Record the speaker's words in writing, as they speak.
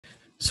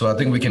So I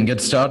think we can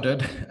get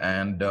started,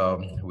 and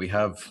we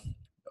have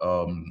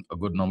a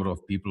good number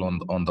of people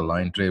on the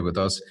line today with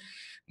us.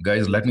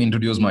 Guys, let me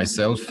introduce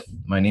myself.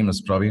 My name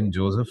is Praveen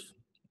Joseph.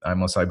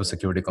 I'm a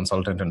cybersecurity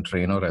consultant and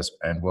trainer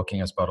and working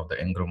as part of the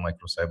Ingram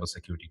Micro Cyber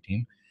Security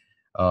team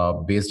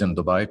based in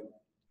Dubai.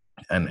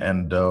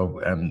 And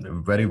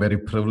very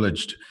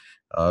privileged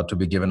to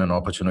be given an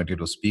opportunity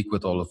to speak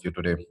with all of you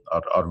today,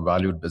 our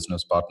valued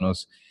business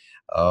partners,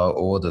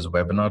 over this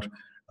webinar.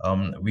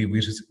 We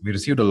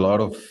received a lot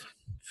of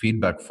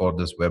feedback for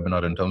this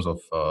webinar in terms of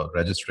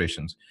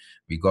registrations.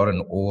 We got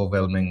an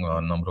overwhelming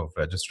number of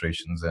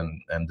registrations,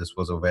 and this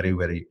was a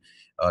very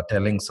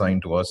telling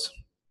sign to us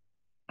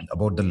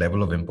about the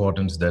level of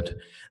importance that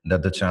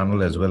the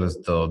channel as well as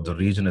the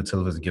region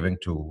itself is giving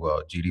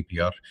to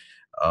GDPR.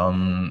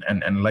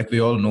 And like we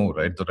all know,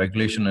 right, the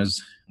regulation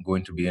is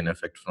going to be in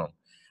effect from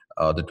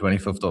the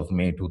 25th of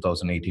May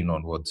 2018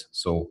 onwards.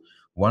 So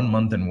 1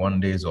 month and 1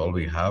 day is all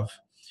we have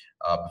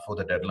before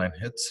the deadline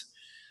hits.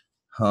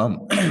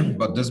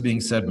 But this being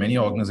said, many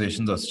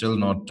organizations are still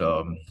not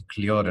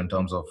clear in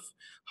terms of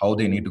how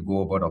they need to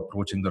go about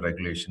approaching the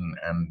regulation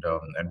and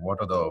what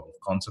are the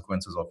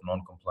consequences of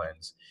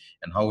non-compliance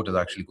and how it is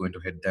actually going to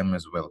hit them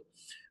as well,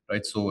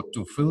 right? So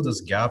to fill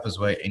this gap is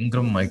why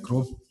Ingram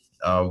Micro,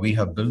 we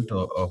have built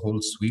a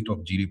whole suite of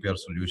GDPR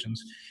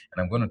solutions,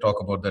 and I'm going to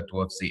talk about that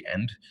towards the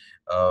end,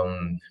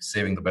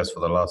 saving the best for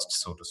the last,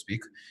 so to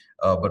speak.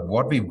 But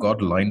what we've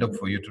got lined up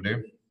for you today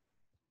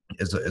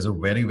is a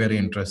very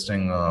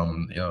interesting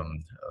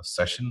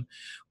session,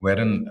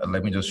 wherein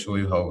let me just show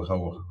you how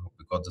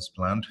we got this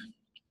planned.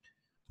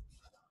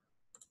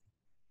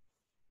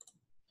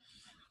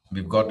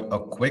 We've got a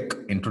quick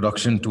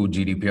introduction to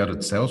GDPR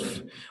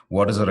itself,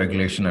 what is a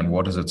regulation and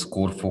what is its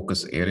core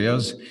focus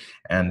areas,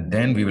 and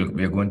then we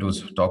are going to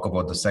talk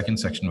about the second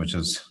section, which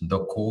is the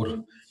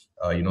core,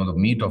 the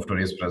meat of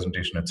today's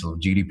presentation itself,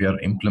 GDPR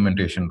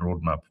implementation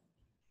roadmap.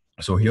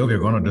 So here we're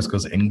going to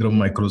discuss Ingram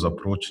Micro's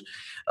approach,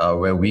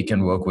 where we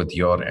can work with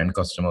your end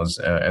customers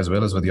as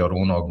well as with your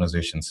own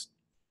organizations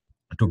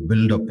to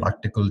build a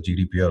practical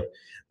GDPR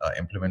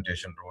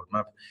implementation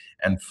roadmap.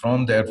 And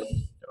from there,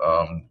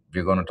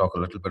 we're going to talk a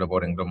little bit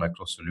about Ingram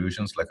Micro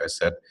solutions. Like I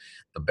said,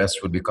 the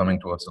best will be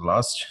coming towards the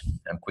last,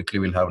 and quickly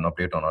we'll have an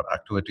update on our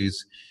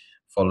activities,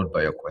 followed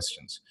by your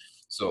questions.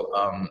 So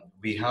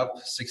we have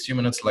 60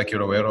 minutes, like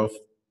you're aware of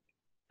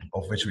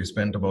which we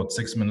spent about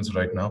 6 minutes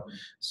right now.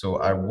 So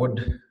I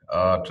would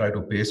try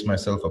to pace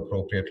myself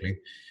appropriately.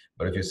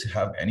 But if you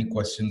have any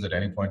questions at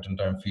any point in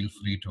time, feel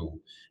free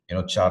to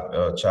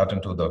chat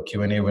into the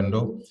Q&A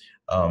window.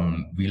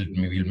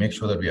 We'll make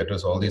sure that we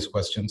address all these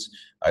questions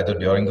either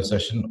during the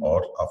session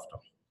or after.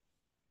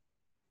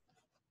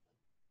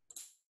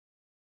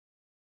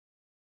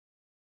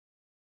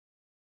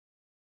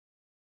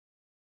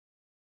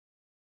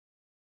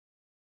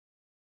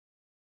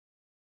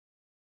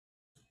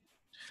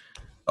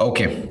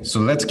 Okay, so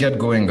let's get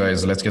going,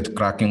 guys. Let's get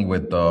cracking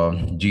with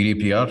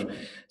GDPR.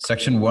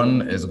 Section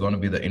 1 is going to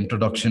be the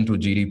introduction to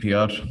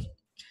GDPR,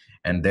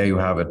 and there you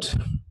have it.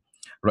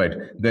 Right,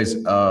 guys,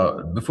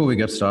 before we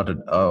get started,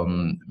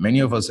 many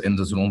of us in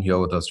this room here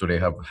with us today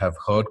have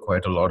heard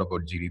quite a lot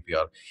about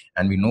GDPR,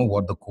 and we know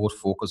what the core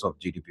focus of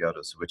GDPR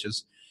is, which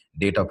is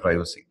data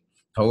privacy.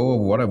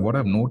 However, what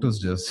I've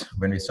noticed is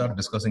when we start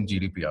discussing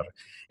GDPR,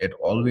 it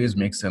always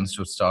makes sense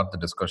to start the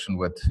discussion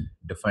with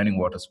defining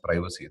what is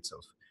privacy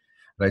itself.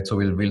 Right, so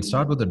we'll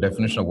start with the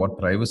definition of what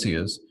privacy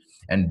is,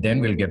 and then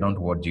we'll get down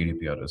to what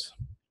GDPR is.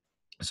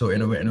 So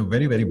in a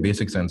very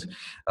basic sense,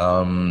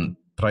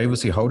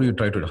 privacy, how we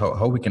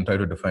can try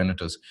to define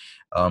it is,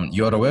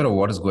 you're aware of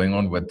what is going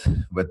on with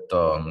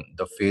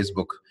the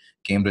Facebook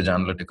Cambridge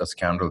Analytica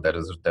scandal that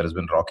has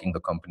been rocking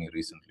the company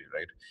recently,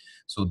 right?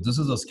 So this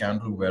is a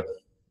scandal where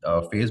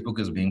Facebook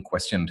is being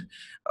questioned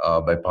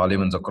by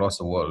parliaments across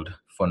the world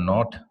for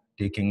not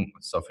taking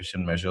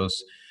sufficient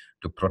measures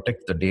to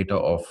protect the data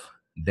of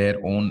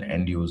their own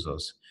end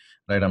users,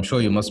 right? I'm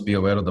sure you must be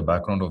aware of the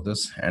background of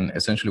this. And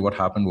essentially what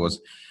happened was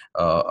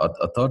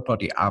a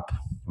third-party app,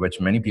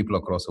 which many people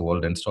across the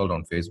world installed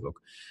on Facebook,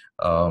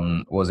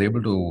 was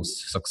able to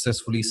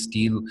successfully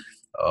steal,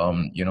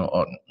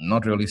 or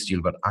not really steal,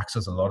 but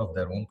access a lot of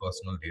their own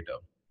personal data,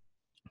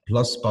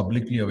 plus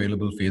publicly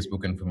available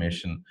Facebook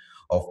information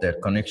of their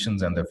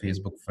connections and their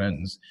Facebook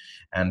friends.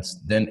 And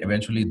then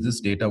eventually this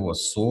data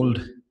was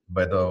sold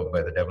by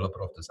the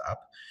developer of this app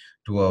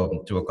to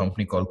a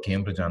company called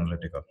Cambridge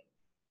Analytica.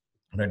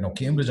 Right now,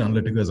 Cambridge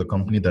Analytica is a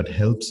company that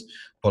helps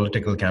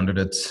political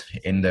candidates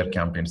in their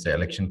campaigns, their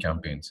election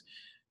campaigns.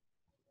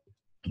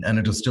 And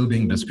it is still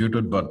being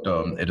disputed, but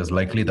it is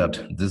likely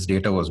that this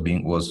data was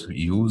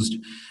used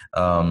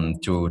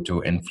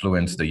to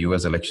influence the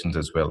U.S. elections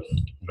as well,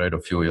 right, a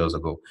few years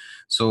ago.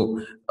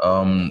 So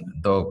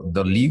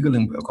the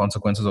legal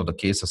consequences of the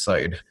case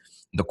aside,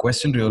 the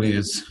question really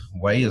is,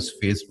 why is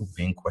Facebook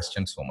being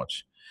questioned so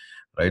much?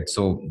 Right,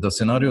 so the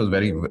scenario is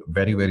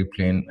very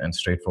plain and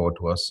straightforward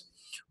to us.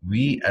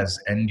 We as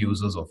end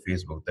users of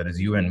Facebook, that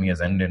is you and me as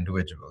end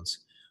individuals,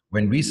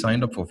 when we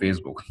signed up for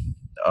Facebook,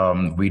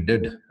 we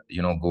did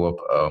go up,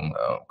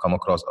 come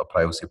across a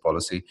privacy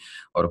policy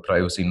or a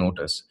privacy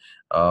notice,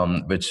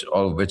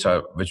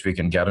 which we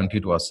can guarantee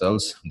to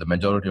ourselves, the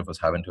majority of us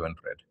haven't even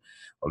read.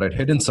 All right,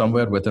 hidden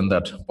somewhere within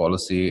that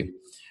policy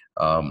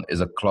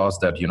is a clause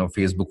that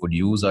Facebook would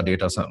use our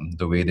data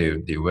the way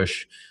they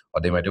wish,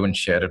 or they might even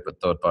share it with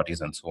third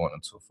parties and so on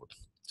and so forth.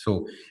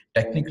 So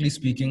technically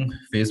speaking,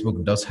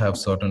 Facebook does have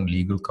certain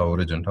legal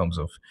coverage in terms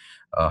of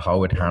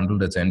how it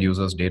handled its end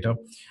users' data,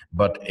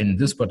 but in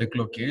this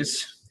particular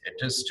case,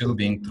 it is still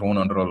being thrown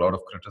under a lot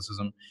of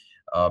criticism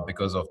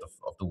because of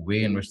the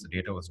way in which the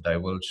data was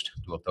divulged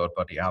to a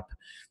third-party app,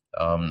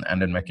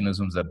 and in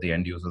mechanisms that the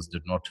end users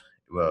did not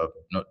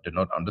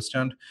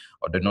understand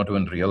or did not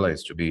even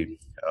realize to be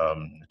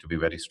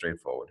very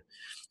straightforward.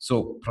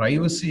 So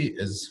privacy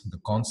is the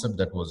concept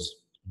that was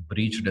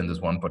breached in this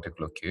one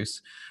particular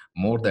case,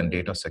 more than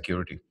data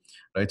security,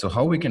 right? So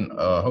how we can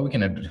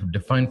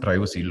define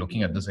privacy,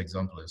 looking at this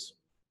example, is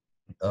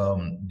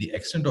the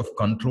extent of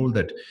control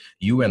that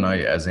you and I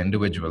as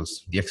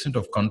individuals, the extent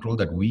of control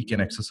that we can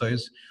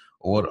exercise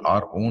over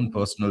our own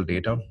personal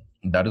data.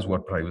 That is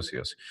what privacy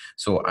is.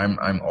 So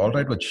I'm all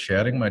right with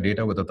sharing my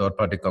data with a third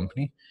party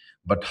company,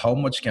 but how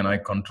much can I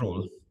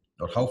control,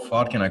 or how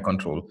far can I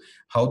control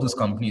how this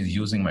company is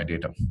using my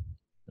data,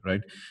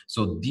 right?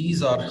 So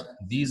these are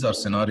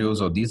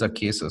scenarios, or these are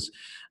cases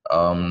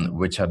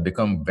which have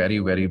become very,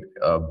 very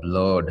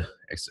blurred,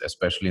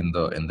 especially in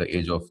the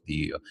age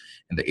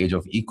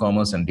of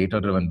e-commerce and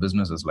data-driven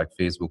businesses like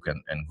Facebook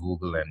and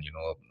Google, and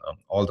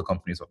all the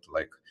companies of the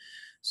like.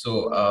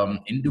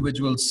 So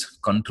individuals'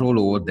 control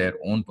over their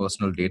own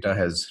personal data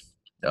has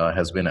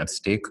been at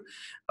stake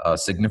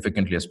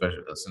significantly,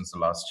 especially since the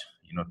last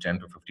 10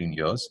 to 15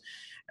 years.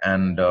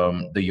 And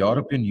the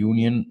European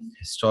Union,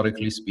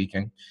 historically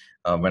speaking,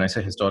 when I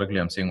say historically,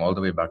 I'm saying all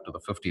the way back to the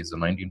 50s, the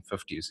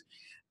 1950s.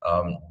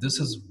 This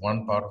is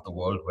one part of the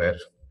world where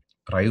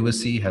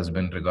privacy has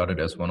been regarded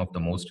as one of the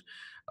most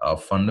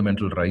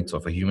fundamental rights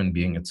of a human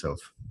being itself.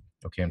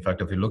 Okay, in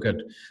fact, if you look at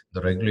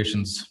the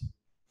regulations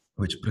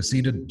which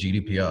preceded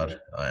GDPR,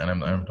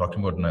 and I'm talking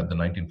about the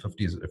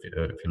 1950s. If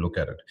you look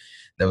at it,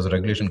 there was a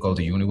regulation called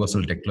the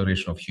Universal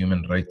Declaration of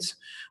Human Rights.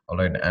 All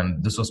right,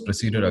 and this was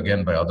preceded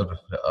again by other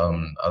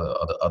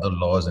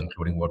laws,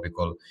 including what we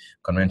call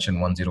Convention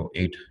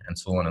 108, and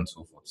so on and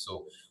so forth.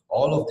 So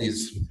all of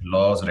these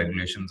laws,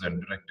 regulations,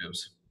 and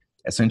directives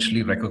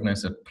essentially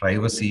recognize that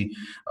privacy,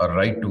 a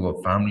right to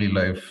a family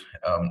life,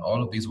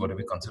 all of these what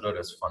we consider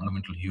as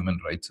fundamental human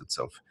rights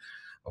itself.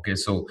 Okay,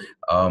 so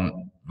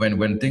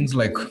when things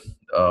like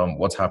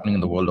what's happening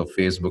in the world of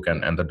Facebook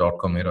and the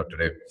dot-com era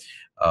today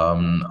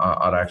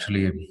are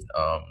actually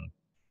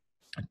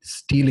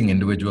stealing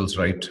individuals'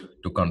 right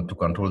to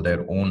control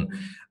their own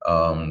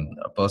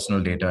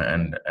personal data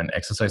and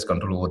exercise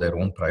control over their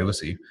own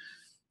privacy,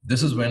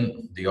 this is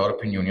when the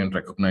European Union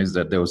recognized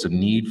that there was a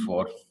need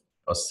for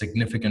a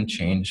significant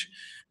change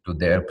to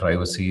their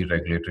privacy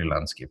regulatory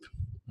landscape.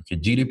 Okay,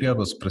 GDPR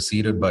was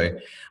preceded by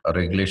a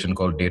regulation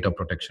called Data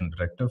Protection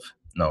Directive.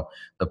 Now,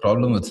 the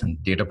problem with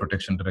Data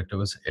Protection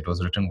Directive is it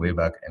was written way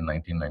back in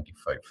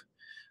 1995.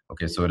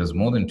 Okay, so it is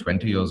more than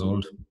 20 years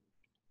old,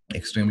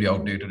 extremely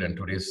outdated in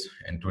today's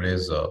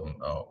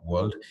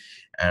world,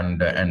 and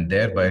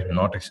thereby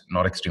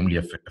not extremely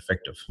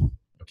effective.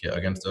 Okay,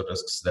 against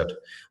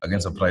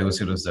the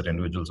privacy risks that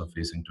individuals are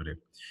facing today.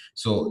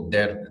 So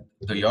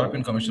the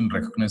European Commission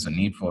recognized the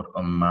need for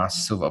a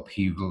massive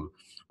upheaval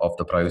of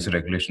the privacy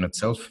regulation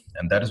itself,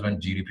 and that is when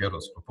GDPR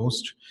was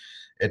proposed.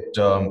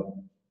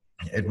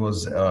 It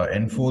was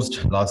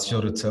enforced last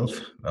year itself.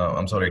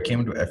 It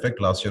came into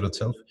effect last year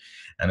itself,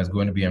 and is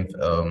going to be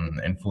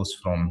enforced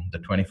from the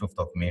 25th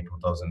of May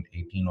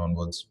 2018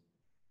 onwards,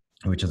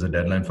 which is the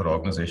deadline for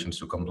organizations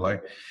to comply.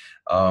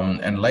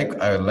 And like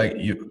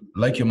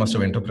you must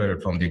have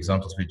interpreted from the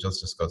examples we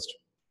just discussed,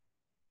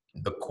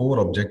 the core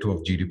objective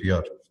of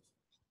GDPR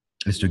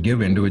is to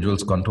give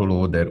individuals control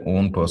over their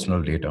own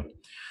personal data.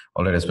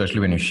 All right, especially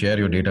when you share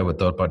your data with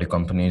third-party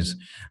companies,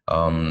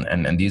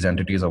 and these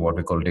entities are what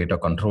we call data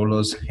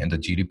controllers in the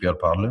GDPR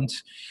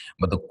parlance.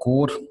 But the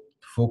core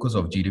focus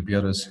of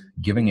GDPR is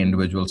giving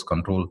individuals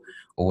control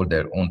over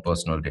their own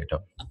personal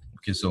data.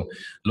 Okay, so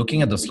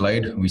looking at the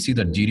slide, we see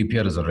that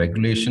GDPR is a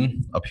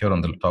regulation up here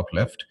on the top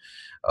left.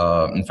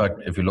 In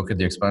fact, if you look at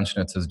the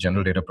expansion, it says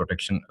General Data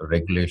Protection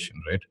Regulation,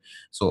 right?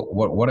 So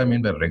what I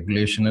mean by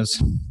regulation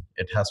is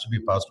it has to be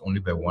passed only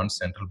by one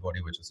central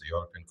body, which is the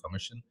European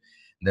Commission.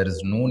 There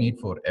is no need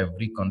for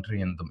every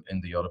country in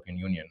the European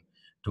Union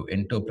to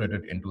interpret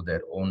it into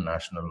their own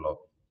national law.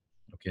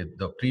 Okay,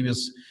 the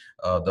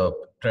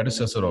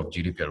predecessor of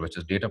GDPR, which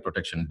is Data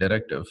Protection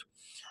Directive,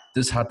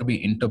 this had to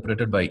be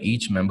interpreted by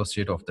each member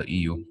state of the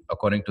EU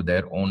according to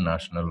their own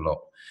national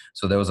law.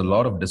 So there was a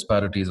lot of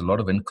disparities, a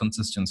lot of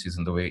inconsistencies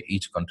in the way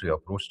each country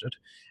approached it,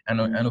 and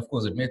of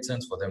course it made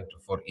sense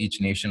for each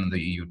nation in the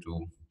EU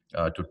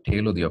to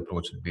tailor the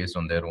approach based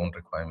on their own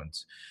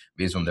requirements,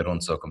 based on their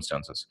own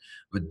circumstances.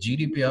 With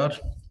GDPR,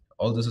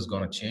 all this is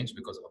going to change,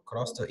 because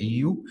across the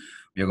EU,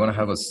 we are going to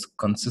have a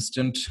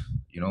consistent,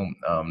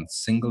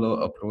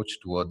 singular approach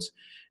towards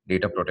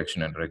data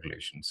protection and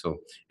regulation. So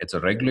it's a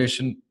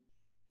regulation,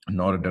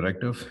 not a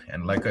directive.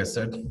 And like I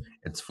said,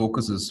 its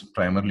focus is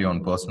primarily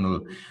on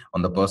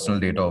the personal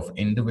data of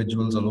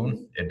individuals alone.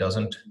 It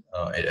doesn't,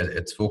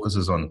 its focus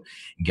is on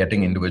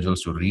getting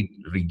individuals to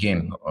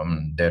regain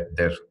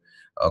their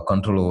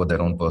control over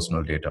their own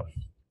personal data.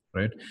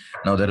 Right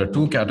now, there are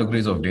two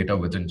categories of data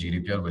within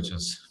GDPR, which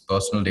is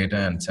personal data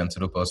and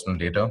sensitive personal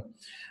data.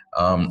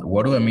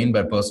 What do I mean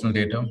by personal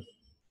data?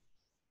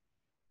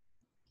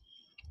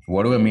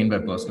 What do I mean by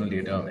personal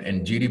data?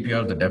 In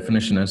GDPR, the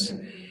definition is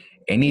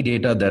any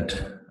data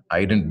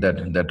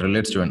that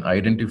relates to an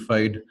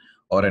identified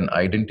or an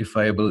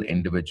identifiable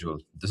individual.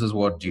 This is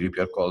what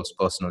GDPR calls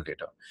personal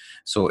data.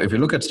 So if you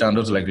look at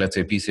standards like, let's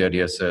say, PCI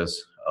DSS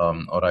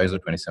or ISO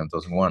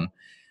 27001,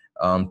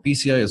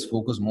 PCI is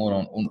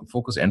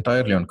focused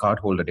entirely on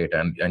cardholder data,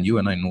 and you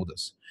and I know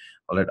this.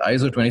 All right,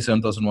 ISO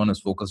 27001 is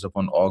focused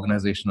upon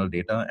organizational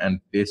data and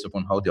based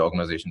upon how the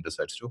organization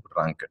decides to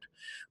rank it.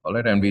 All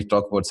right, and we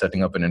talk about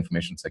setting up an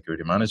information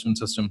security management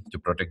system to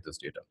protect this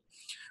data.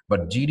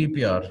 But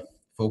GDPR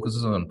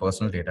focuses on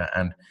personal data,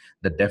 and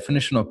the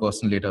definition of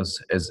personal data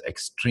is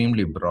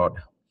extremely broad,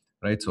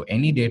 right? So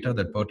any data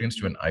that pertains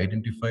to an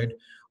identified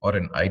or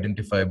an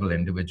identifiable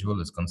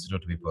individual is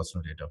considered to be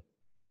personal data.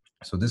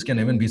 So this can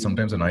even be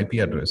sometimes an IP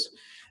address,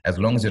 as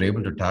long as you're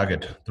able to tag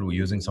it through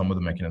using some of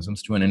the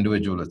mechanisms to an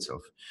individual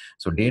itself.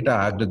 So data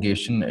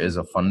aggregation is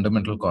a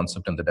fundamental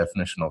concept in the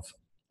definition of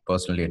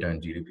personal data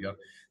in GDPR.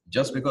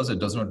 Just because it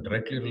does not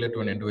directly relate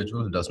to an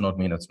individual does not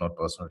mean it's not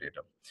personal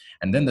data.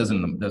 And then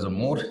there's a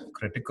more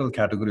critical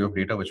category of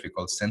data, which we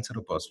call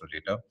sensitive personal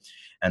data.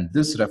 And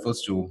this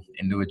refers to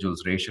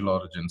individuals' racial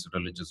origins,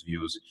 religious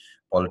views,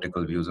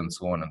 political views, and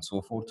so on and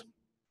so forth.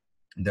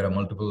 There are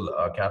multiple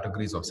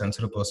categories of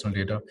sensitive personal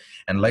data.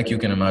 And like you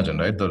can imagine,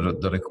 right,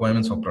 the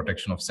requirements for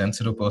protection of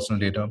sensitive personal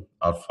data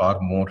are far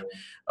more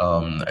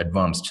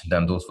advanced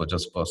than those for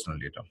just personal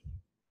data.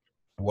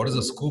 What is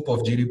the scope of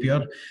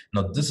GDPR?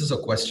 Now, this is a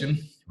question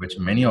which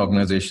many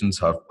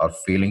organizations are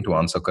failing to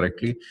answer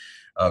correctly.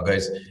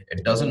 Guys,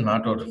 it doesn't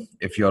matter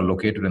if you are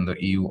located in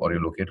the EU or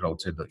you're located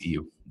outside the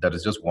EU. That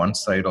is just one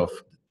side of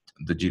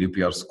the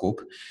GDPR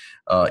scope.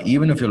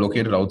 Even if you're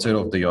located outside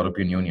of the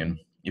European Union,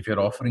 if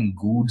you're offering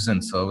goods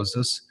and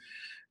services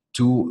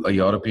to a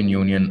European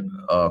Union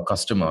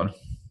customer,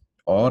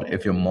 or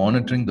if you're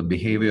monitoring the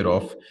behavior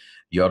of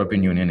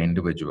European Union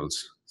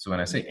individuals. So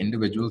when I say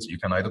individuals, you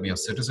can either be a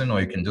citizen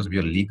or you can just be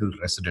a legal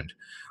resident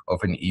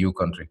of an EU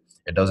country.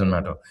 It doesn't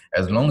matter.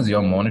 As long as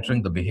you're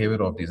monitoring the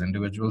behavior of these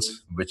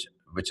individuals,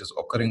 which is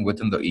occurring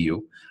within the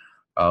EU,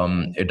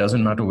 it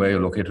doesn't matter where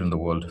you're located in the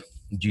world.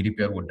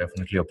 GDPR would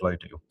definitely apply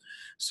to you.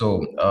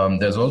 So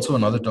there's also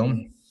another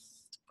term,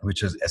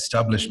 which is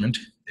establishment.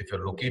 If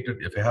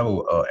you have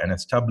an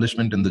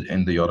establishment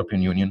in the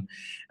European Union,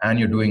 and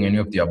you're doing any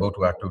of the above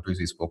two activities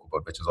we spoke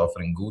about, which is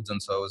offering goods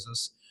and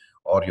services,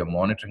 or you're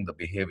monitoring the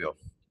behavior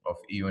of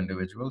EU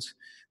individuals,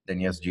 then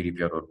yes,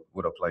 GDPR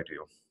would apply to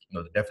you.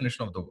 Now, the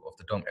definition of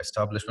the term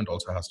establishment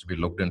also has to be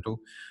looked into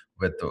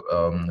with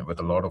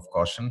a lot of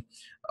caution.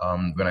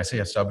 When I say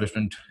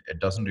establishment, it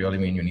doesn't really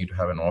mean you need to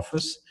have an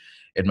office.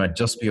 It might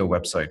just be a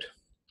website.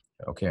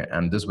 Okay,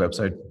 and this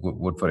website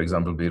would, for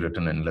example, be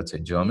written in, let's say,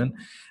 German.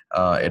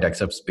 It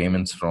accepts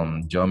payments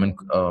from German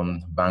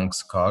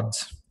banks'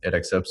 cards. It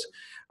accepts,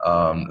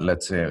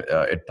 let's say,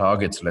 it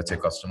targets, let's say,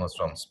 customers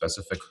from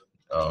specific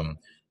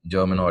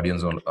German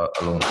audience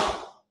alone.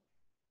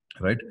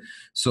 Right.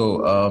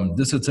 So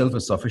this itself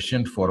is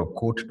sufficient for a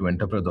court to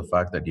interpret the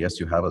fact that, yes,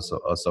 you have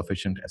a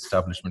sufficient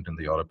establishment in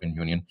the European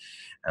Union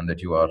and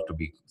that you are to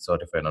be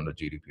certified under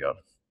GDPR.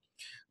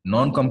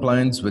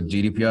 Non-compliance with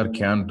GDPR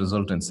can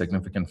result in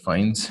significant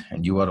fines,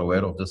 and you are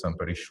aware of this, I'm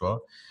pretty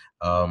sure.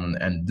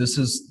 And this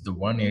is the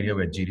one area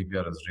where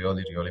GDPR is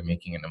really, really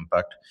making an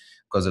impact,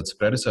 because its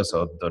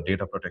predecessor, the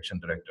Data Protection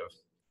Directive,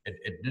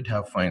 it did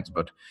have fines,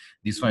 but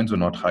these fines were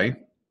not high.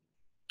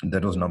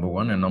 That was number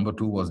one. And number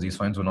two was these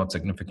fines were not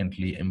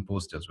significantly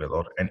imposed as well,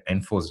 or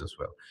enforced as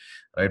well,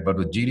 right? But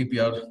with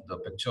GDPR, the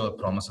picture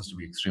promises to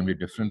be extremely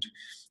different,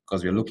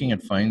 because we're looking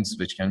at fines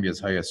which can be as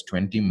high as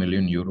 20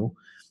 million euro,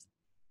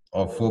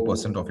 or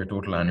 4% of your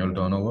total annual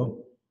turnover.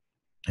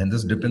 And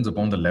this depends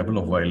upon the level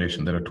of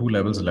violation. There are two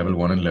levels, level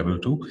 1 and level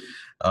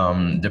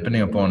 2.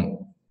 Depending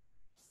upon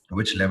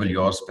which level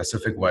your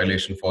specific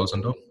violation falls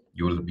under,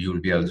 you will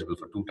be eligible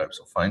for two types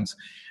of fines.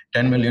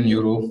 10 million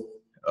euro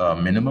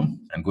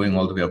minimum, and going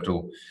all the way up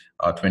to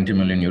 20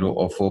 million euro,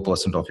 or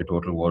 4% of your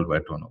total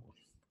worldwide turnover.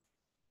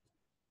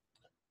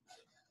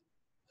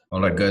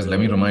 All right, guys, let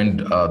me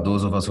remind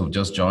those of us who've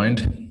just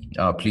joined,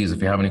 please,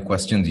 if you have any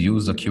questions,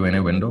 use the Q&A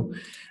window.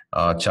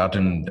 Chat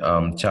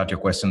your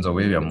questions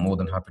away. We are more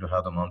than happy to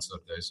have them answered,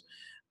 guys.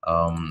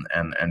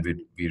 And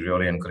we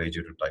really encourage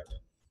you to type.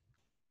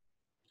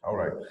 All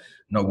right.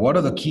 Now, what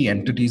are the key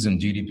entities in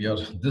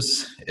GDPR?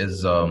 This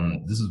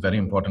is very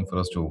important for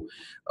us to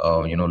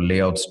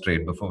lay out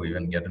straight before we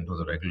even get into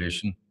the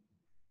regulation.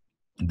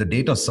 The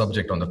data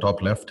subject on the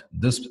top left,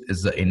 this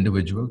is the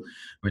individual,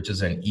 which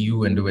is an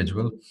EU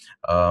individual,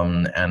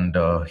 and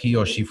he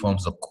or she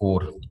forms the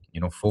core,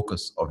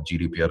 focus of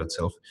GDPR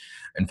itself.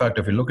 In fact,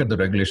 if you look at the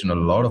regulation, a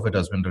lot of it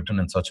has been written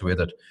in such a way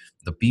that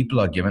the people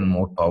are given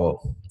more power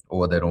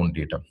over their own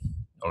data.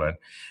 All right,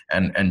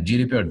 and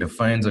GDPR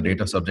defines a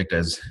data subject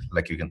as,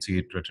 like you can see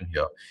it written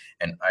here,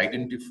 an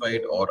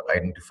identified or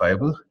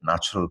identifiable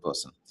natural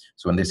person.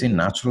 So when they say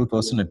natural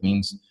person, it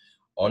means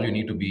all you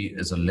need to be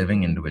is a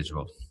living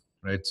individual,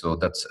 right? So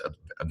that's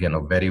again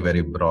a very,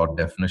 very broad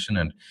definition,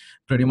 and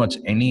pretty much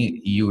any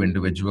EU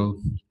individual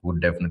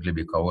would definitely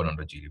be covered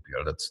under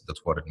GDPR. That's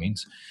what it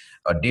means.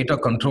 A data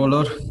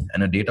controller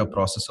and a data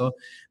processor.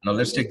 Now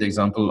let's take the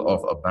example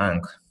of a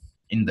bank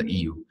in the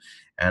EU,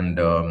 and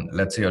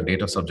let's say a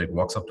data subject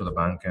walks up to the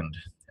bank and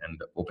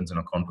opens an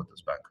account with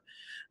this bank.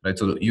 Right,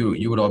 so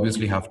you would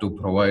obviously have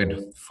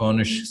to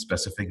furnish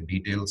specific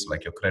details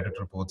like your credit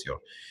reports,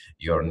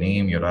 your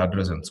name, your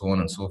address, and so on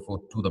and so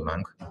forth to the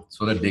bank,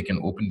 so that they can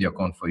open the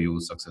account for you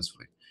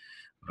successfully.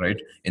 Right.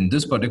 In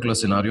this particular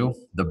scenario,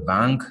 the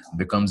bank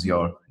becomes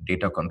your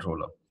data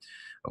controller.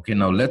 Okay.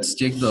 Now let's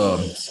take the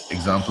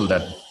example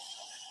that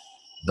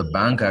the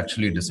bank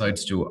actually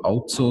decides to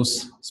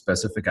outsource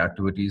specific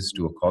activities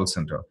to a call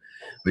center,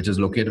 which is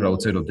located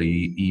outside of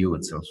the EU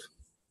itself.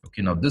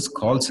 Okay, now this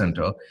call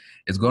center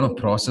is going to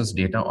process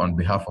data on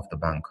behalf of the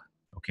bank.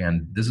 Okay,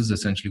 and this is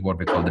essentially what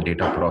we call the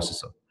data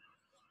processor,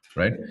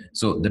 right?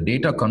 So the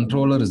data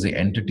controller is the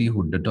entity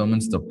who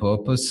determines the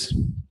purpose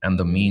and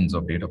the means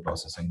of data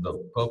processing. The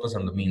purpose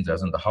and the means,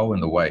 as in the how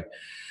and the why,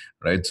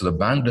 right? So the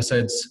bank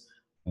decides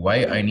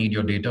why I need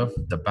your data.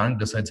 The bank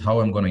decides how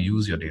I'm going to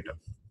use your data.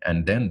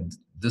 And then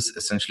this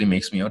essentially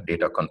makes me a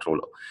data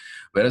controller.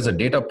 Whereas a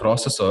data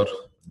processor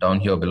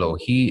down here below,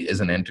 he is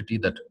an entity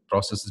that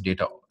processes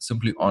data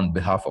simply on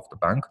behalf of the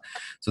bank.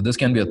 So this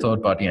can be a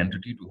third-party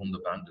entity to whom the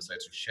bank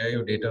decides to share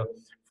your data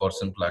for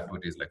simple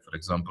activities like, for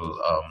example,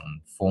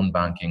 phone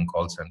banking,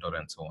 call center,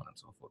 and so on and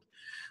so forth.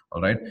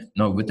 All right.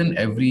 Now, within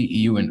every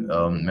EU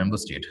member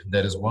state,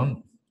 there is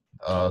one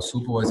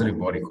supervisory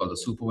body called the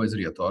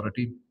Supervisory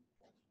Authority,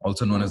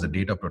 also known as the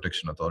Data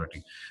Protection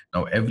Authority.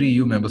 Now, every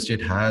EU member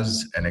state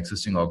has an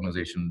existing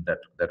organization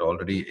that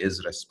already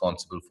is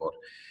responsible for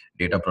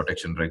data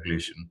protection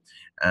regulation.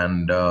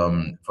 And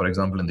for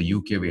example, in the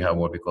UK, we have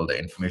what we call the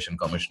Information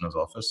Commissioner's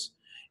Office.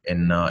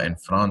 In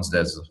France,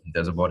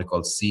 there's a body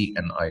called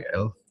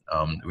CNIL,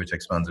 which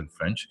expands in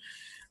French.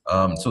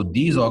 So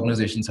these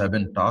organizations have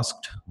been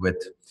tasked with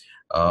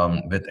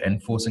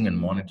enforcing and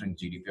monitoring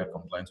GDPR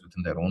compliance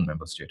within their own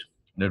member state,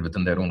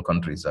 within their own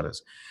countries, that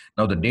is.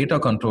 Now, the data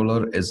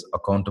controller is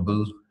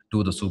accountable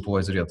to the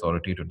supervisory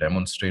authority to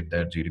demonstrate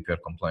their GDPR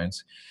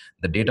compliance.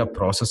 The data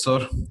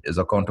processor is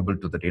accountable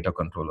to the data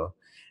controller.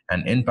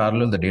 And in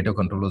parallel, the data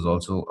controller is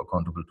also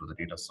accountable to the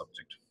data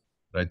subject,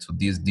 right? So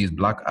these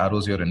black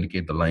arrows here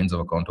indicate the lines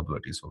of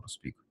accountability, so to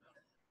speak.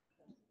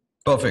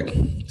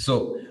 Perfect.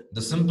 So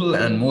the simple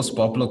and most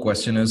popular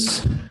question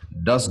is,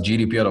 does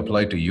GDPR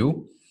apply to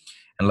you?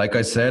 And like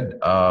I said,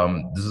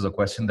 this is a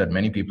question that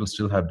many people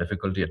still have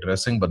difficulty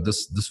addressing, but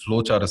this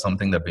flowchart is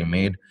something that we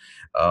made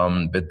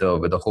with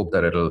the hope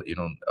that it'll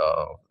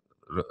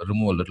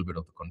remove a little bit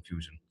of the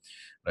confusion,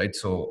 right?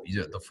 So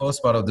the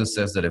first part of this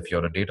says that if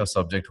you're a data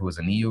subject who is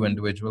an EU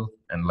individual,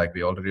 and like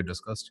we already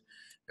discussed,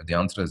 if the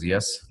answer is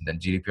yes, then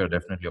GDPR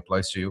definitely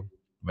applies to you.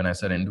 When I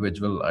said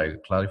individual, I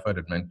clarified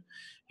it meant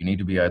you need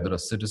to be either a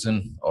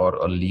citizen or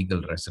a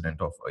legal resident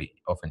of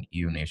an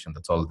EU nation.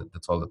 That's all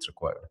that's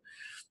required.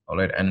 All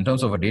right. And in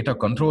terms of a data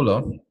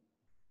controller,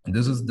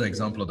 this is the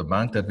example of the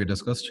bank that we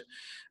discussed.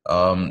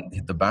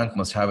 The bank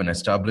must have an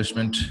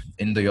establishment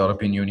in the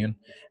European Union,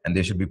 and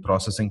they should be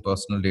processing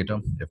personal data.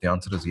 If the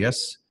answer is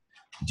yes,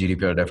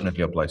 GDPR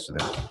definitely applies to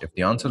them. If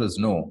the answer is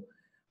no,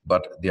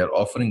 but they are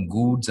offering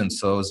goods and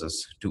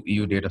services to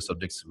EU data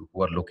subjects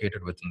who are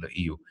located within the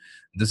EU.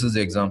 This is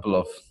the example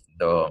of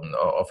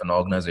an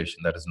organization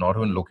that is not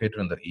even located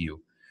in the EU.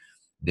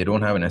 They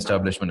don't have an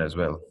establishment as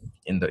well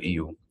in the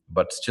EU,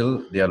 but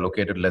still they are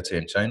located, let's say,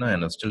 in China,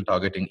 and are still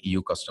targeting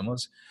EU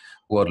customers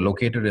who are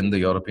located in the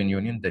European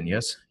Union. Then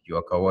yes, you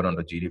are covered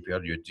under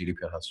GDPR. Your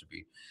GDPR has to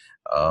be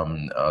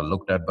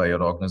looked at by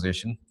your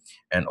organization.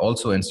 And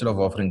also, instead of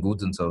offering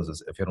goods and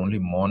services, if you're only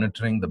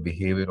monitoring the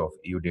behavior of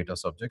EU data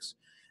subjects,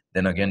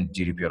 then again,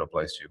 GDPR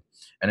applies to you.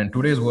 And in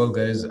today's world,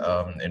 guys,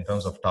 in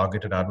terms of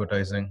targeted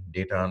advertising,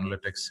 data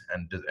analytics,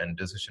 and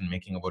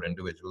decision-making about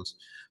individuals,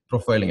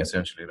 profiling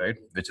essentially, right,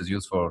 which is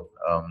used for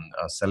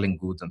selling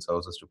goods and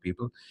services to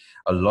people.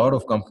 A lot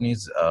of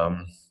companies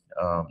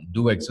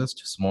do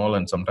exist, small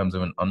and sometimes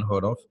even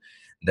unheard of,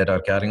 that are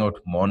carrying out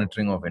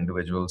monitoring of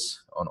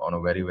individuals on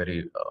a very,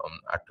 very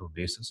active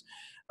basis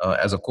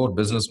as a core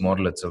business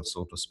model itself,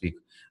 so to speak.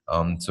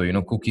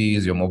 So,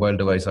 cookies, your mobile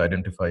device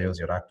identifiers,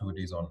 your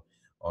activities on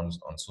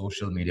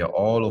social media,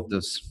 all of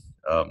this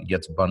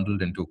gets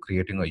bundled into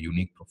creating a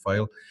unique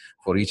profile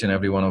for each and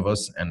every one of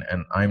us, and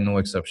I'm no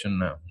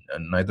exception,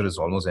 and neither is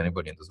almost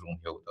anybody in this room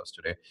here with us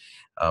today.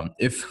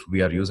 If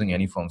we are using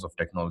any forms of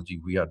technology,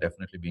 we are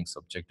definitely being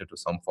subjected to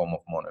some form of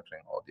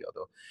monitoring or the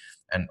other.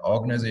 And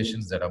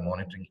organizations that are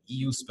monitoring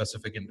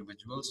EU-specific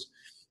individuals,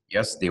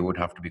 yes, they would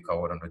have to be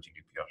covered under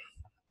GDPR.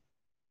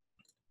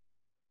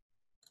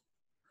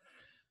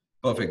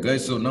 Perfect,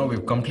 guys. So now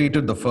we've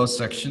completed the first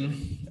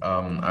section.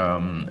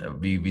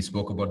 We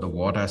spoke about the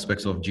what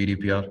aspects of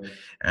GDPR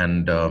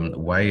and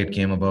why it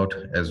came about,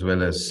 as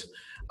well as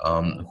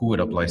who it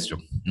applies to.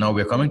 Now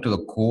we're coming to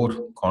the core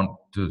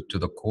to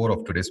the core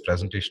of today's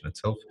presentation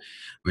itself,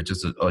 which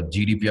is a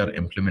GDPR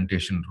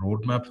implementation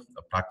roadmap,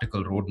 a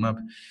practical roadmap.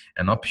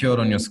 And up here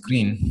on your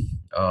screen,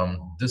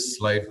 this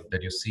slide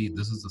that you see,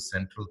 this is the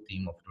central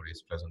theme of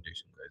today's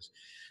presentation, guys.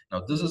 Now,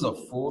 this is a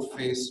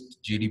 4-phase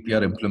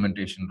GDPR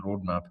implementation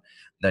roadmap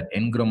that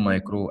Ingram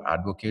Micro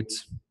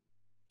advocates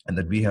and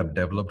that we have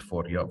developed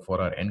for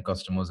our end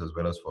customers, as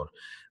well as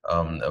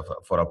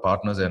for our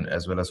partners, and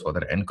as well as for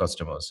their end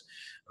customers,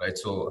 right?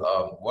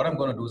 So what I'm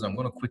going to do is I'm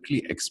going to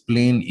quickly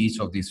explain each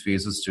of these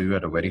phases to you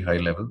at a very high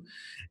level,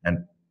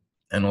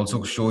 and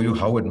also show you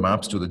how it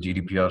maps to the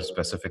GDPR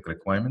specific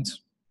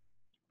requirements.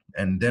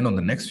 And then on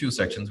the next few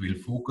sections, we'll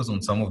focus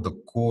on some of the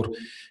core,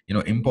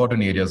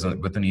 important areas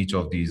within each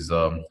of these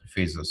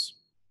phases,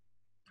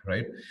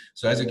 right?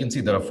 So as you can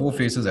see, there are 4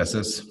 phases: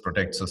 assess,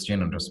 protect,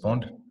 sustain, and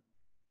respond.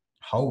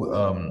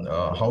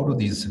 How do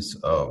these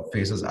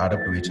phases add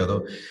up to each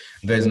other?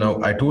 Guys, now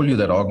I told you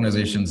that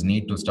organizations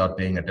need to start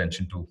paying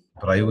attention to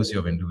privacy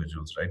of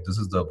individuals, right? This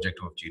is the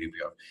objective of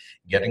GDPR,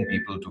 getting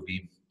people to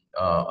be,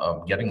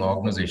 getting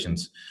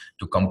organizations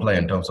to comply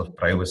in terms of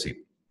privacy.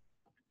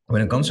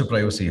 When it comes to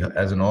privacy,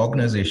 as an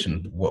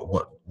organization,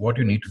 what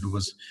you need to do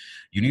is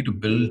you need to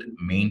build,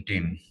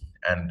 maintain,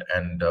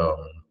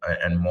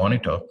 and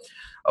monitor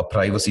a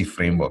privacy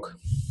framework.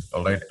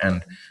 All right,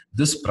 and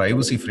this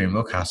privacy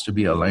framework has to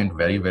be aligned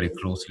very, very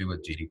closely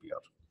with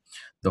GDPR.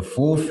 The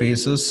 4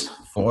 phases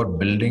for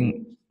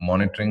building,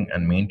 monitoring,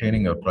 and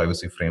maintaining your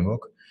privacy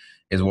framework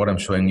is what I'm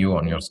showing you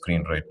on your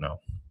screen right now.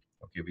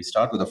 Okay, we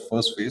start with the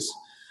first phase,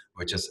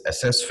 which is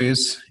assess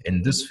phase.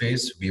 In this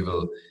phase, we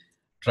will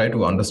try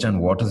to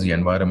understand what is the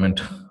environment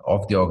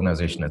of the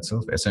organization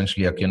itself,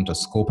 essentially akin to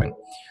scoping.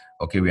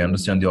 Okay, we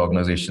understand the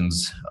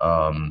organization's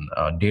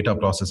data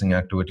processing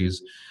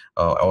activities,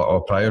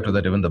 or prior to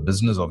that, even the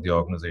business of the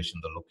organization,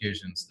 the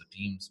locations, the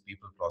teams,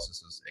 people,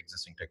 processes,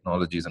 existing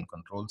technologies and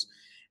controls,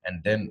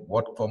 and then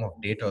what form of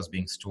data is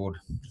being stored,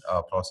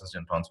 processed,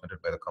 and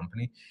transmitted by the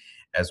company,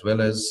 as well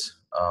as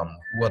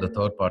who are the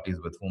third parties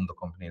with whom the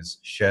company is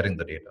sharing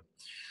the data.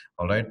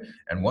 All right,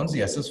 and once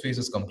the assess phase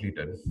is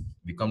completed,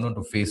 we come down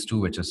to phase 2,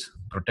 which is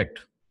protect.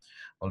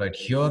 All right,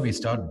 here we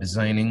start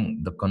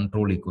designing the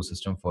control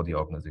ecosystem for the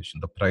organization,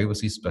 the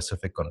privacy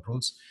specific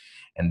controls.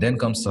 And then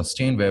comes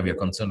sustain, where we are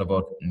concerned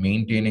about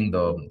maintaining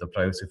the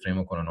privacy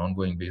framework on an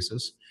ongoing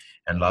basis.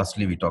 And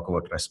lastly, we talk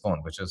about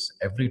respond, which is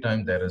every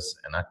time there is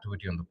an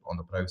activity on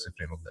the privacy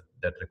framework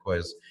that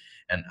requires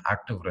an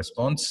active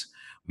response,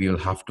 we will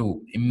have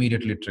to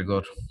immediately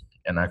trigger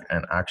an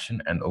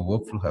action, and a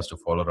workflow has to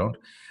follow around.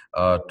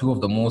 2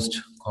 of the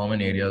most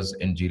common areas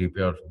in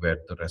GDPR where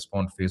the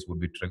respond phase would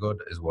be triggered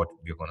is what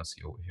we're going to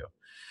see over here.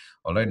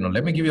 All right, now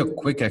let me give you a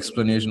quick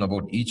explanation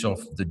about each of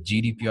the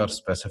GDPR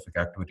specific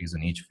activities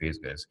in each phase,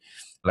 guys.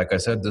 Like I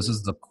said, this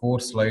is the core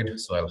slide,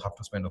 so I'll have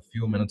to spend a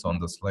few minutes on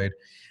the slide.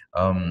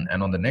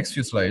 And on the next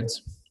few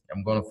slides,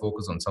 I'm going to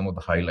focus on some of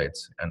the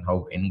highlights and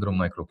how Ingram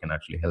Micro can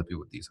actually help you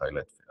with these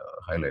highlight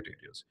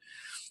areas.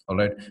 All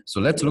right, so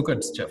let's look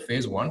at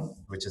phase 1,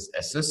 which is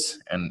assess,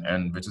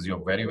 and which is your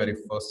very, very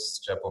first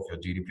step of your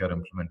GDPR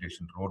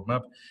implementation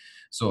roadmap.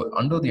 So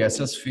under the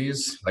assess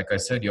phase, like I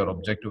said, your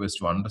objective is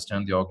to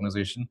understand the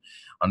organization,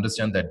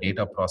 understand their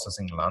data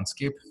processing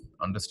landscape,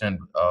 understand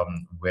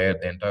where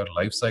the entire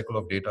life cycle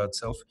of data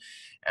itself,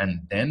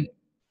 and then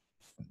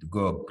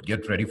go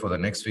get ready for the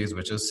next phase,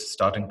 which is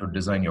starting to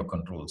design your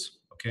controls.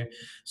 Okay,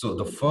 so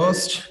the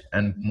first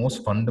and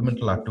most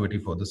fundamental activity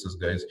for this is,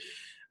 guys,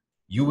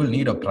 you will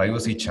need a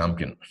privacy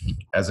champion.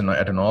 At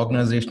an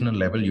organizational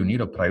level, you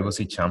need a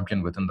privacy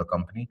champion within the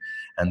company.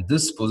 And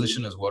this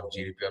position is what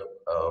GDPR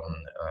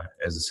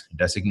is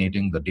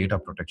designating the data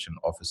protection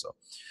officer.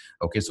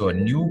 Okay, so a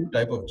new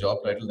type of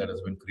job title that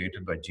has been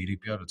created by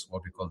GDPR, it's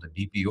what we call the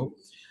DPO.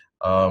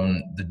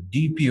 The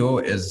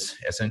DPO is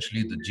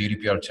essentially the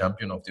GDPR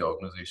champion of the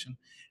organization,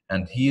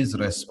 and he is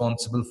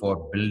responsible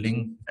for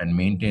building and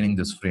maintaining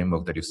this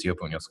framework that you see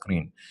up on your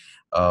screen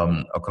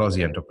across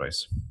the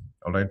enterprise.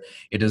 All right.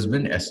 It has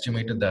been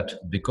estimated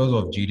that because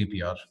of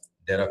GDPR,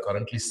 there are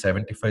currently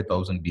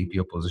 75,000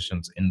 DPO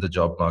positions in the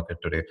job market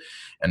today,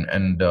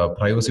 and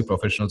privacy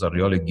professionals are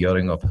really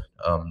gearing up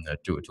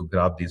to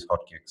grab these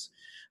hotcakes.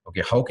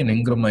 Okay, how can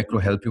Ingram Micro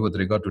help you with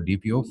regard to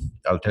DPO?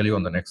 I'll tell you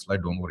on the next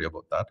slide. Don't worry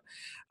about that.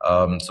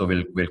 So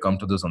we'll come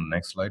to this on the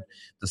next slide.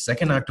 The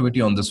second activity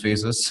on this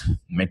phase is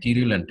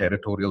material and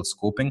territorial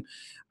scoping.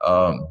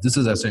 This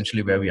is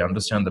essentially where we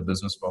understand the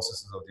business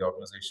processes of the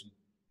organization.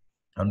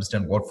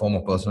 understand what form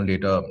of personal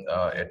data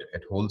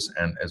it holds,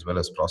 and as well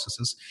as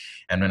processes.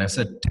 And when I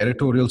said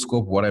territorial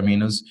scope, what I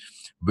mean is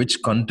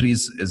which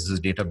countries is this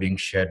data being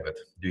shared with?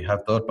 Do you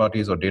have third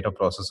parties or data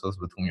processors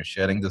with whom you're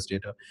sharing this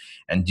data?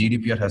 And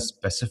GDPR has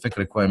specific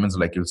requirements,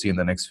 like you'll see in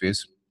the next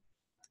phase,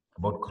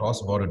 about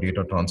cross-border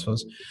data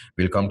transfers.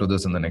 We'll come to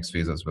this in the next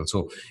phase as well.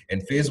 So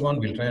in phase one,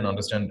 we'll try and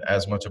understand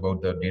as much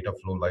about the data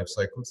flow life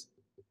cycles,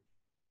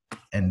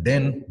 and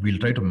then we'll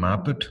try to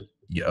map it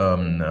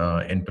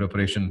in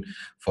preparation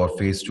for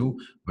phase two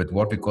with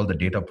what we call the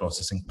data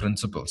processing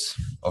principles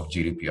of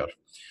GDPR.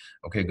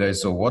 Okay,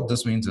 guys, so what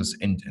this means is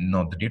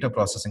the data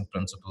processing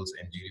principles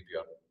in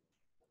GDPR,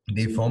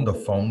 they form the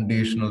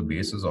foundational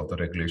basis of the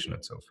regulation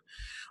itself.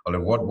 All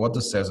right, what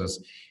this says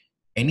is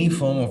any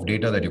form of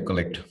data that you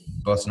collect,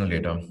 personal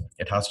data,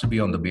 it has to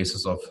be on the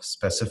basis of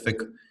specific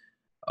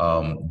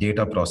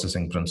data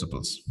processing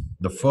principles.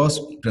 The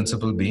first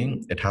principle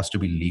being it has to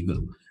be legal.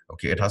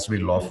 Okay, it has to be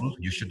lawful.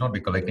 You should not be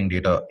collecting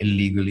data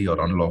illegally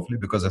or unlawfully,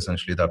 because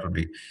essentially that would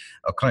be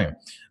a crime.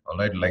 All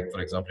right, like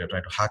for example, you're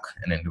trying to hack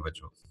an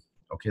individual.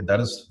 Okay,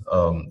 that is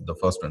the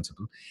first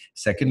principle.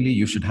 Secondly,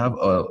 you should have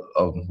a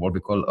what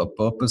we call a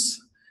purpose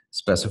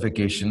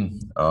specification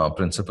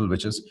principle,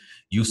 which is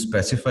you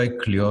specify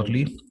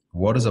clearly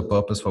what is the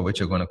purpose for which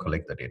you're going to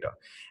collect the data.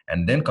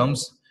 And then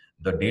comes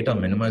the data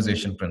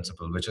minimization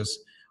principle, which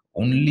is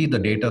only the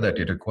data that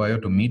you require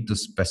to meet the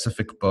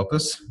specific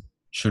purpose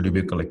should you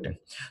be collecting.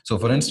 So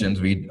for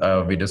instance, we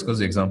discussed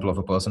the example of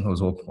a person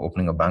who's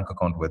opening a bank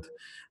account with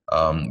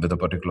a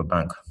particular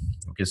bank.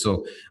 Okay,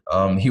 so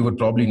he would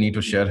probably need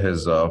to share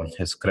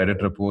his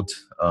credit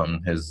reports,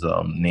 his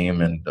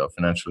name and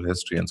financial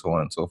history, and so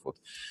on and so forth.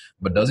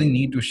 But does he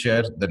need to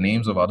share the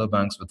names of other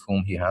banks with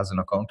whom he has an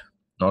account?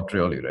 Not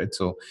really, right?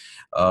 So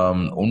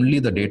only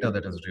the data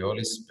that is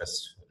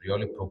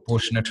really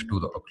proportionate to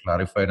the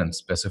clarified and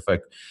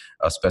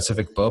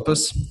specific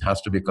purpose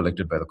has to be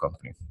collected by the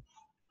company.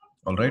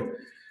 All right.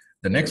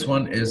 The next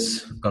one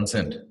is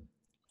consent.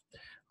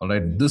 All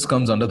right, this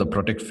comes under the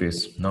protect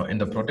phase. Now, in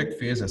the protect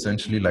phase,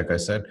 essentially, like I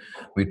said,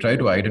 we try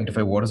to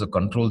identify what is the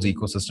controls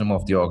ecosystem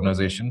of the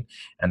organization.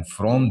 And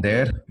from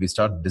there, we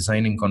start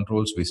designing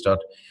controls. We start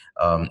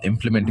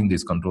implementing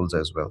these controls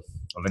as well.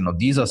 All right, now,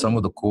 these are some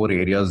of the core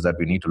areas that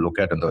we need to look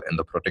at in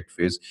the protect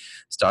phase,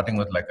 starting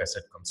with, like I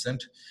said,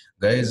 consent.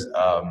 Guys,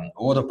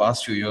 over the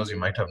past few years, you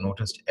might have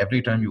noticed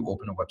every time you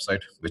open a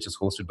website, which is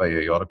hosted by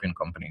a European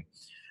company,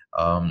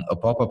 a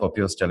pop-up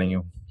appears telling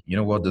you, you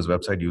know what, this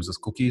website uses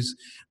cookies.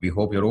 We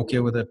hope you're okay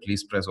with it.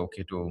 Please press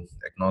OK to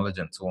acknowledge,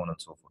 and so on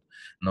and so forth.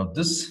 Now,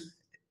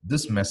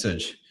 this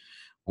message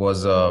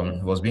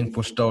was being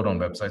pushed out on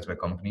websites by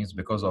companies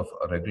because of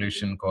a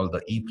regulation called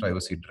the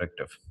e-privacy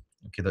directive.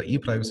 Okay, the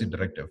e-privacy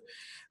directive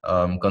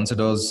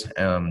considers,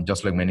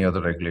 just like many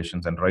other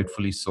regulations, and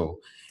rightfully so,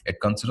 it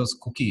considers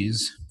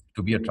cookies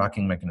to be a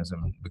tracking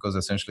mechanism, because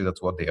essentially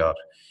that's what they are.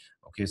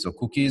 Okay, so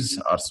cookies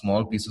are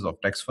small pieces of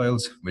text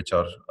files which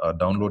are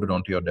downloaded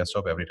onto your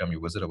desktop every time you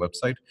visit a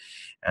website.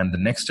 And the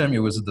next time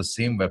you visit the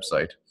same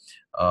website,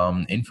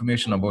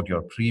 information about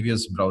your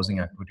previous browsing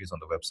activities on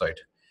the website,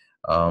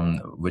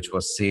 which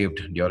was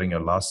saved during your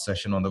last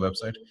session on the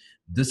website,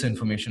 this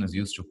information is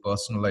used to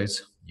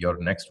personalize your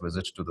next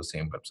visit to the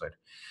same website.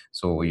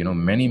 So, you know,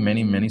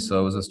 many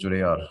services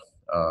today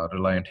are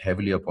reliant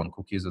heavily upon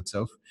cookies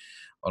itself.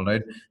 All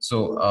right,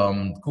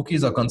 so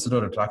cookies are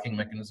considered a tracking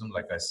mechanism,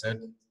 like I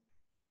said.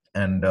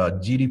 And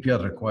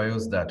GDPR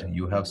requires that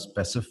you have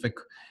specific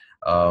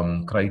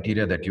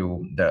criteria that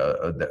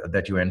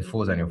you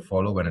enforce and you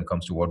follow when it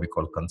comes to what we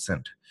call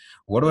consent.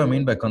 What do I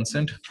mean by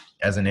consent?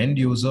 As an end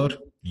user,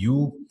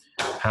 you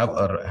have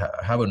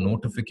a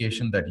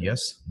notification that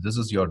yes, this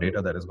is your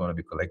data that is going to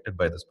be collected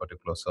by this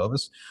particular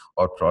service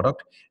or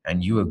product,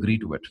 and you agree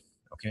to it.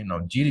 Okay, now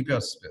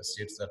GDPR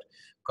states that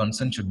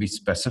consent should be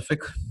specific,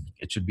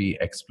 it should be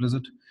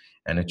explicit,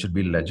 and it should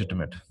be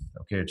legitimate.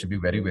 Okay, it should be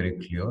very, very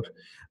clear.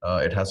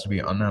 It has to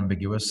be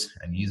unambiguous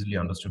and easily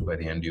understood by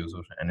the end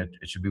user, and it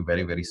should be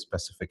very, very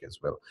specific as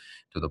well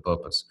to the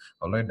purpose.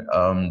 All right.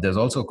 There's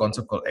also a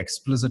concept called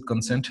explicit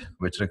consent,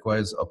 which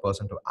requires a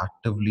person to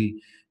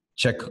actively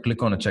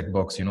click on a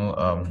checkbox,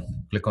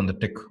 click on the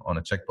tick on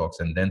a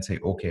checkbox, and then say,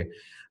 okay,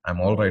 I'm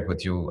all right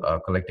with you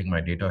collecting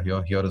my data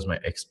here. Here is my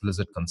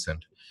explicit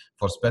consent.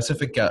 For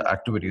specific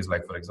activities,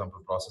 like for example,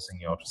 processing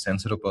your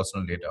sensitive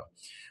personal data,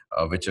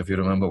 which, if you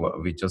remember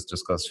what we just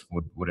discussed,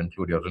 would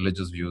include your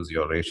religious views,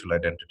 your racial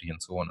identity,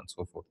 and so on and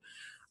so forth.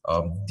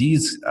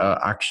 These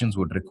actions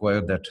would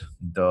require that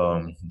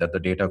the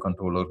data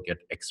controller get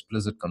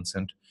explicit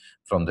consent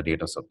from the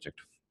data subject.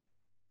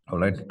 All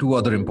right, two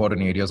other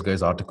important areas,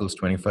 guys, Articles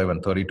 25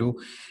 and 32,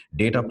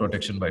 data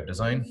protection by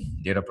design,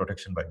 data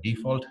protection by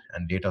default,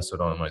 and data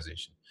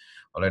pseudonymization.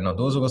 All right, now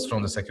those of us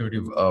from the security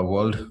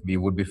world, we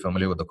would be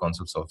familiar with the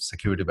concepts of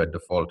security by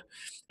default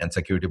and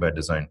security by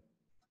design.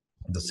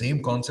 The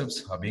same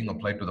concepts are being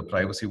applied to the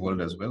privacy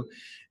world as well,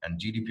 and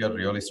GDPR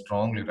really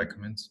strongly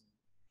recommends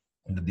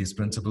that these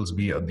principles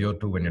be adhered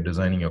to when you're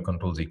designing your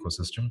controls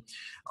ecosystem.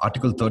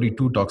 Article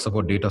 32 talks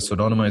about data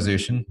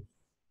pseudonymization,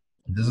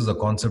 This is a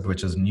concept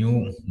which is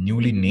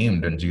newly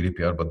named in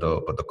GDPR, but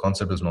the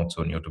concept is not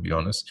so new, to be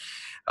honest.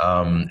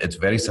 It's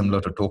very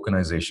similar to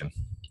tokenization,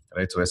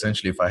 right? So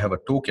essentially, if I have a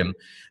token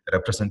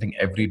representing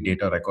every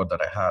data record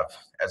that I have,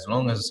 as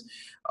long as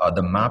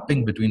the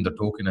mapping between the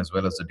token as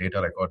well as the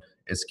data record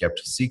is kept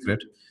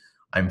secret,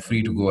 I'm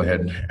free to go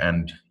ahead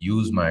and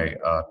use my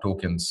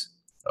tokens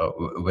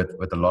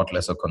with a lot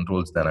lesser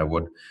controls than I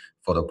would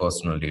for the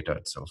personal data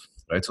itself,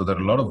 right? So there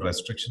are a lot of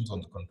restrictions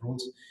on the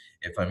controls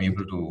if I'm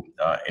able to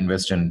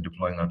invest in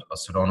deploying a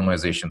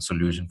pseudonymization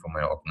solution for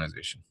my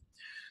organization.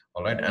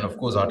 All right, and of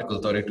course,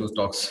 Article 32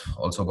 talks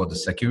also about the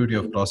security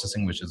of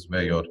processing, which is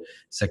where your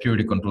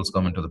security controls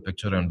come into the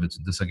picture, and which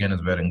this again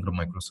is where Ingram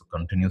Micro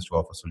continues to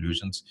offer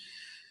solutions.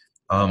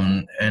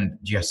 And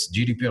yes,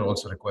 GDPR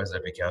also requires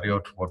that we carry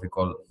out what we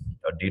call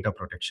a data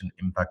protection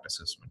impact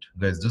assessment.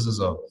 Guys, this is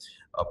a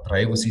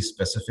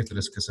privacy-specific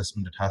risk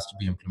assessment. It has to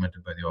be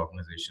implemented by the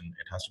organization.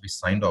 It has to be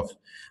signed off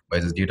by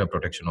this data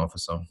protection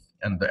officer.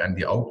 And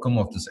the outcome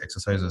of this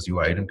exercise is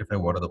you identify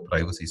what are the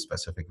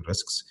privacy-specific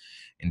risks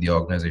in the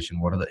organization,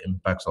 what are the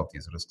impacts of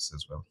these risks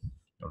as well.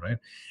 All right.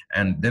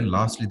 And then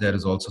lastly, there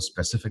is also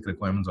specific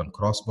requirements on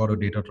cross-border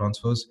data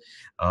transfers.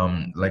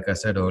 Like I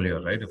said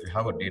earlier, right, if you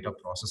have a data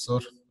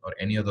processor or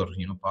any other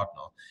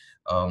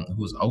partner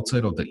who's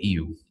outside of the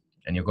EU,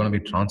 and you're going to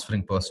be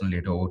transferring personal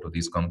data over to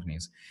these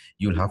companies,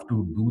 you'll have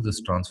to do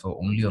this transfer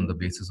only on the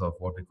basis of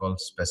what we call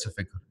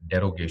specific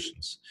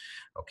derogations.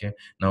 Okay.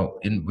 Now,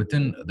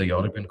 within the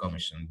European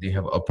Commission, they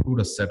have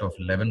approved a set of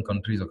 11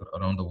 countries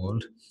around the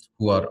world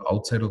who are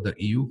outside of the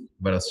EU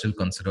but are still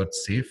considered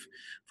safe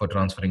for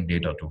transferring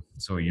data to.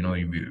 So,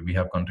 we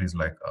have countries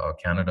like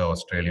Canada,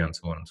 Australia, and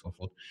so on and so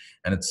forth,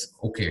 and it's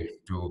okay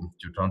to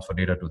transfer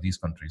data to these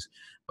countries.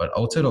 But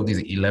outside of these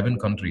 11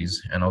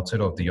 countries and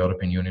outside of the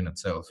European Union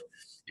itself,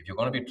 if you're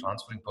going to be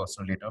transferring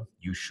personal data,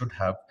 you should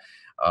have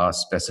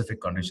specific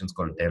conditions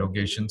called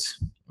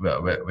derogations,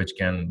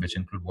 which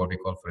include what we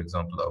call, for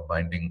example, a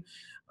binding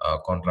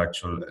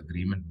contractual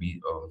agreement,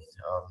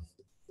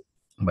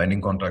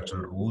 binding contractual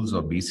rules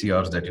or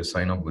BCRs that you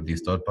sign up with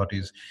these third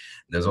parties.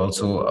 There's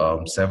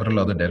also several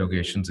other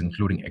derogations,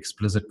 including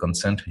explicit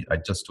consent. I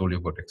just told you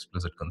about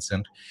explicit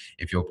consent.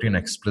 If you obtain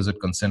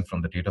explicit consent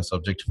from the data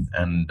subject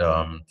and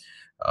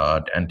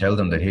tell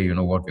them that, hey, you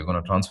know what, we're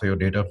going to transfer your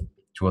data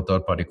to a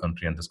third-party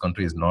country, and this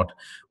country is not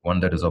one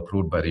that is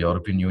approved by the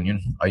European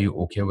Union. Are you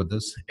okay with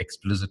this?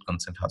 Explicit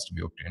consent has to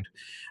be obtained,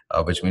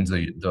 which means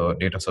the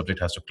data subject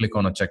has to click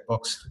on a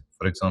checkbox,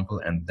 for example,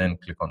 and then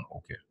click on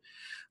OK.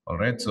 All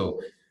right.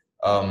 So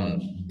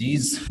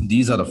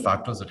these are the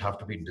factors that have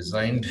to be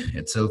designed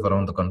itself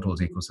around the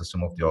controls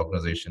ecosystem of the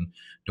organization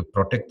to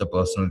protect the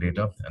personal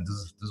data, and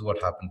this is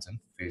what happens in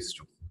phase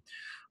 2.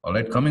 All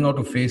right, coming out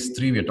of phase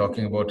 3, we're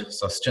talking about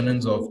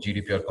sustenance of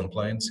GDPR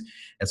compliance.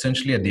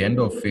 Essentially, at the end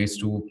of phase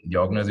 2, the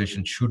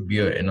organization should be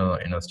in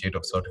a state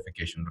of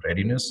certification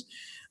readiness.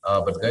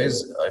 But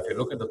guys, if you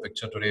look at the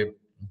picture today,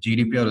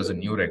 GDPR is a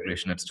new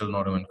regulation. It's still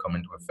not even come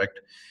into effect.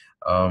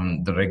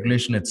 The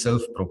regulation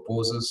itself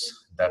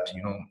proposes that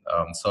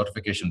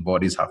certification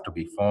bodies have to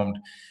be formed.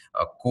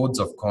 Codes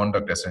of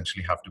conduct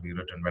essentially have to be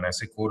written. When I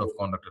say code of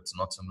conduct, it's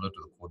not similar to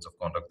the codes of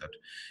conduct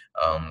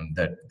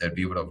that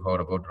we would have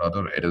heard about.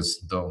 Rather, it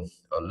is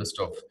a list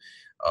of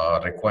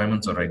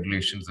requirements or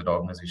regulations that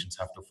organizations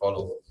have to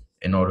follow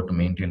in order to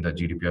maintain the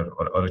GDPR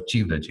or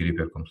achieve the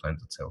GDPR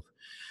compliance itself.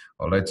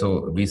 All right,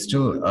 so we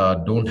still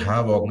don't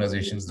have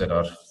organizations that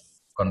are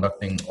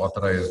conducting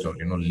authorized or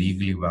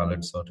legally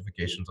valid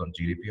certifications on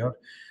GDPR,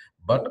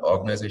 but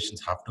organizations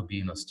have to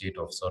be in a state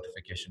of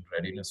certification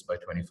readiness by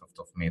 25th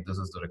of May. This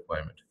is the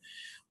requirement.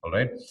 All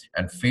right,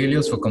 and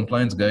failures for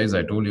compliance, guys,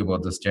 I told you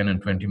about this 10 and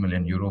 20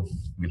 million euro.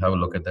 We'll have a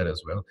look at that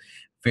as well.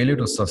 Failure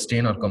to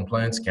sustain our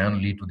compliance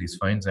can lead to these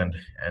fines, and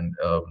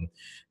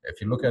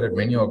if you look at it,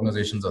 many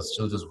organizations are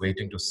still just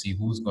waiting to see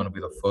who's going to be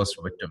the first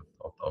victim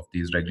of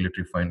these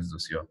regulatory fines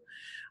this year.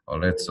 All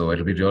right, so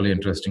it'll be really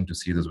interesting to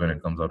see this when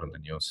it comes out in the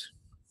news.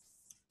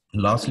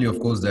 Lastly, of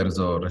course, there is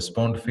a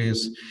respond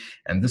phase,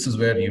 and this is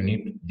where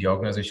the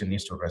organization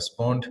needs to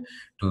respond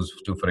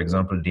to, for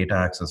example, data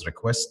access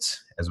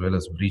requests as well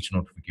as breach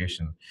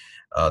notification.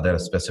 There are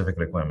specific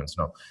requirements.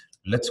 Now,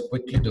 let's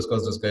quickly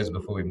discuss this, guys,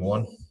 before we move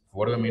on.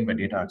 What do I mean by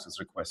data access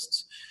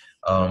requests?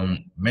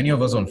 Many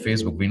of us on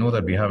Facebook, we know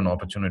that we have an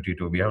option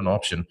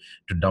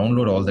to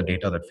download all the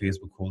data that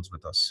Facebook holds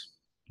with us,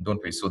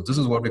 don't we? So this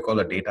is what we call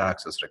a data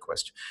access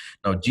request.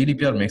 Now,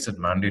 GDPR makes it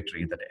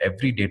mandatory that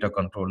every data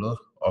controller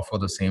offer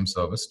the same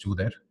service to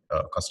their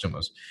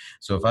customers.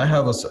 So if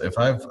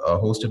I've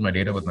hosted my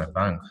data with my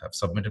bank, I've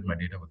submitted my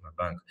data with my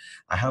bank,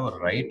 I have a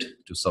right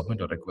to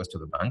submit a request to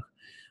the bank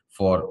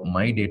for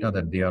my data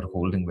that they are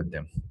holding with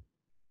them.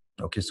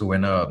 Okay, so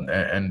when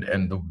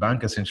and the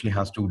bank essentially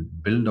has to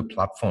build a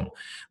platform,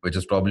 which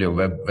is probably a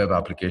web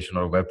application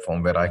or a web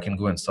form where I can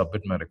go and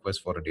submit my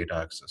request for a data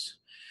access.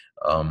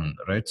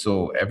 right?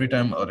 So every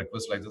time a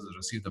request like this is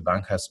received, the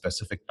bank has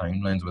specific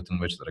timelines within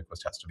which the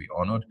request has to be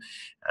honored,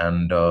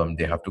 and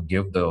they have to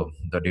give the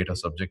data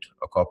subject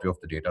a copy of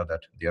the data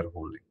that they are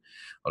holding.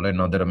 All right.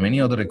 Now there are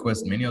many other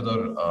requests, many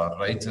other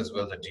rights as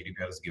well that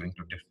GDPR is giving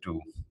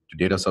to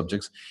data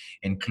subjects,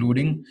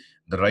 including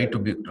the right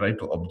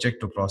to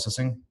object to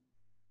processing.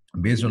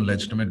 Based on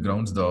legitimate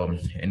grounds, the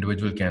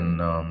individual can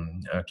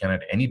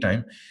at any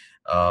time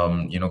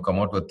come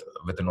out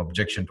with an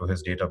objection to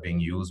his data being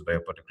used by a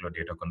particular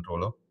data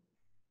controller.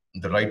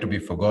 The right to be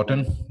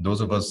forgotten.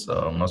 Those of us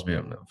must be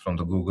from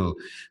the Google,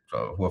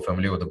 who are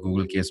familiar with the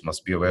Google case,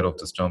 must be aware of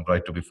this term,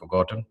 right to be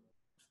forgotten.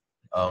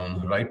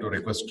 Right to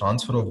request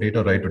transfer of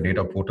data, right to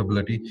data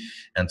portability,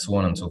 and so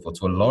on and so forth.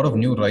 So a lot of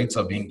new rights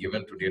are being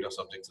given to data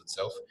subjects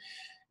itself.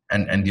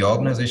 And the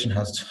organization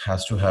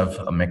has to have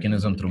a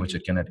mechanism through which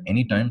it can at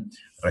any time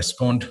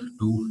respond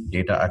to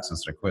data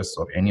access requests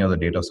or any other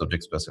data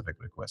subject specific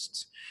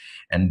requests.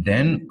 And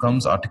then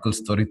comes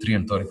Articles 33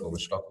 and 34,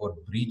 which talk about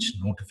breach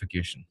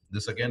notification.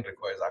 This again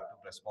requires active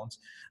response.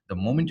 The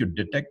moment you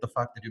detect the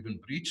fact that you've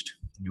been breached,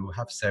 you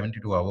have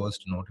 72 hours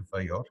to notify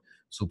your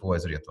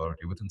supervisory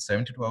authority. Within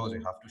 72 hours,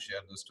 you have to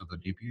share this to the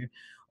DPA,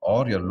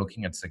 or you're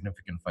looking at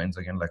significant fines.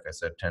 Again, like I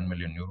said, 10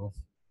 million euro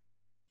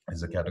is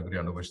the category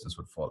under which this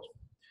would fall.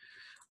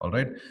 All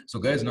right. So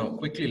guys, now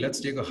quickly, let's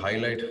take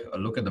a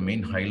look at the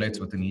main highlights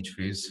within each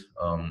phase,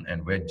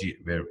 and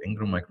where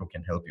Ingram Micro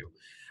can help you.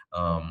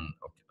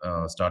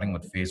 Starting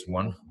with phase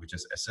one, which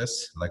is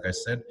assess. Like I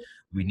said,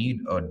 we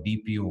need a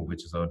DPO,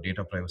 which is a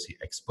data privacy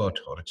expert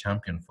or a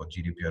champion for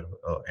GDPR,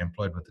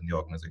 employed within the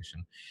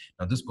organization.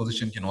 Now, this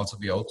position can also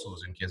be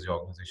outsourced in case the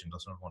organization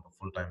does not want a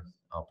full-time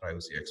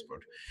privacy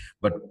expert.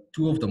 But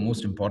two of the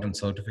most important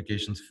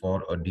certifications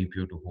for a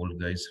DPO to hold,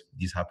 guys,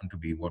 these happen to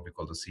be what we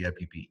call the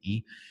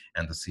CIPP-E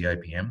and the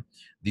CIPM.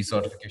 These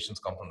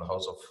certifications come from the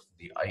house of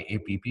the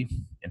IAPP,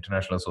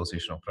 International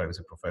Association of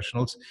Privacy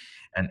Professionals,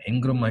 and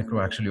Ingram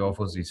Micro actually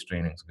offers these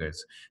trainings,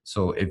 guys.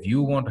 So if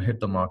you want to hit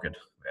the market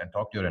and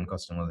talk to your end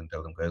customers and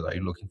tell them, guys, are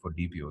you looking for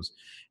DPOs?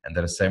 And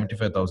there are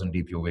 75,000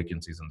 DPO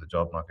vacancies in the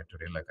job market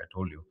today, like I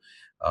told you.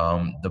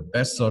 The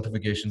best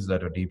certifications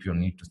that a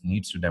DPO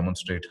needs to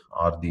demonstrate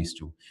are these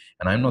two.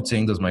 And I'm not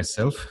saying this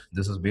myself.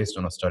 This is based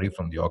on a study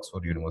from the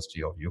Oxford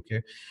University of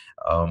UK,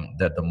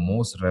 that the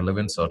most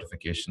relevant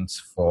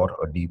certifications for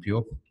a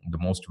DPO, the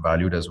most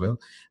valued as well,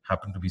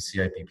 happen to be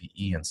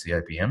CIPP-E and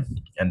CIPM.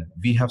 And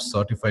we have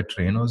certified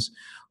trainers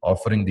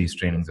offering these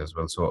trainings as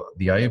well. So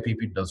the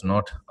IAPP does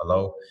not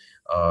allow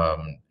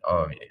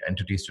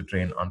entities to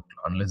train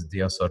unless they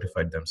are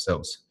certified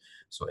themselves.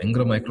 So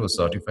Ingram Micro is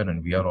certified,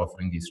 and we are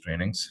offering these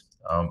trainings.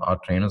 Our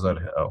trainers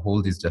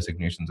hold these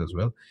designations as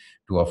well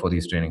to offer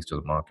these trainings to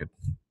the market.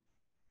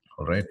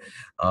 All right.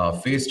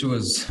 Phase two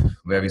is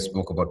where we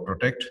spoke about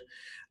protect.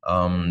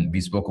 We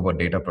spoke about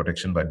data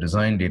protection by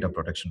design, data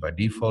protection by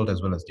default,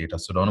 as well as data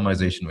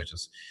pseudonymization, which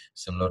is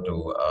similar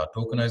to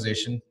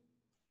tokenization.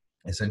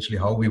 Essentially,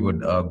 how we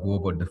would go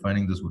about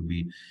defining this would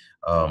be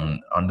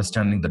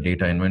understanding the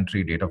data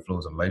inventory, data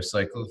flows, and life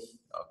cycle,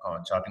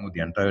 charting with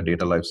the entire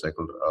data life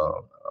cycle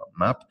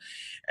map,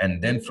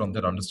 and then from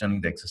there understanding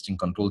the existing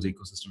controls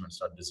ecosystem and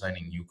start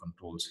designing new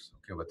controls,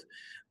 okay, with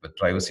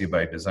privacy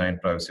by design,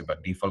 privacy by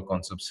default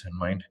concepts in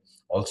mind.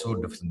 Also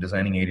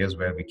designing areas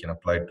where we can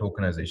apply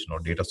tokenization or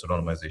data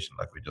pseudonymization,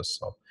 like we just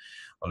saw.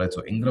 All right,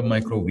 so Ingram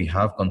Micro, we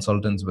have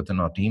consultants within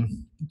our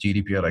team,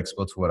 GDPR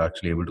experts who are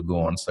actually able to go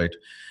on site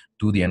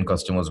to the end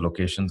customers'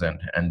 locations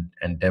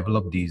and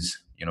develop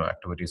these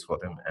activities for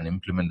them and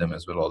implement them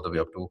as well, all the way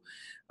up to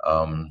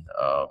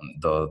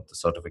the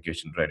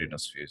certification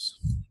readiness phase.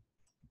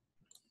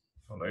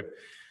 All right.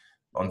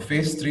 On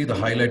phase three, the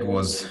highlight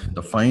was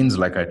the fines.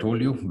 Like I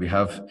told you, we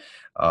have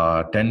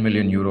 10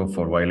 million euro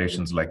for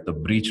violations like the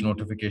breach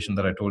notification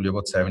that I told you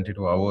about,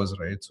 72 hours,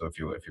 right? So if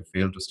you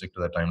fail to stick to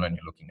that timeline,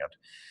 you're looking at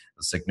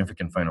a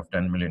significant fine of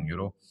 10 million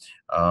euro,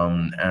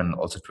 and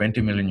also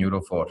 20 million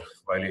euro for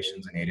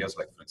violations in areas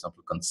like, for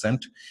example,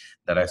 consent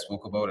that I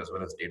spoke about, as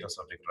well as data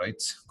subject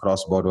rights,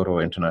 cross-border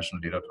or international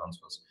data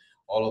transfers.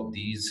 All of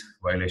these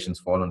violations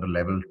fall under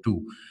level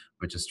 2,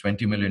 which is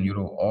 20 million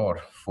euro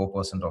or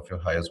 4% of your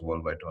highest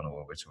worldwide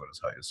turnover, whichever is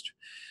highest.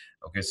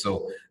 Okay,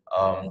 so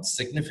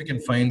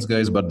significant fines,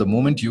 guys. But the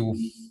moment you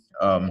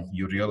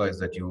realize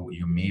that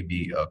you may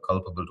be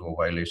culpable to a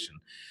violation,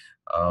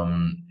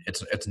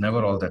 it's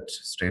never all that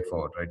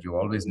straightforward, right? You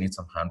always need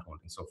some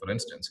handholding. So, for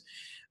instance,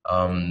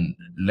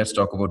 let's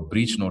talk about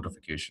breach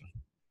notification.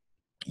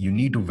 You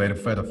need to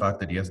verify the fact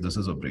that yes, this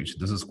is a breach.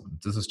 This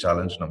is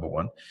challenge number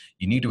one.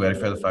 You need to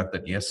verify the fact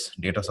that yes,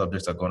 data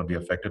subjects are going to be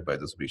affected by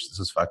this breach. This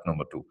is fact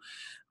number two.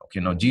 Okay,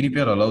 now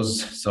GDPR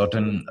allows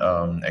certain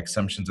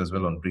exemptions as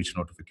well on breach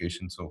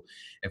notification. So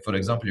if, for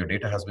example, your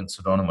data has been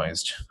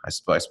pseudonymized,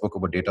 I spoke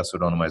about data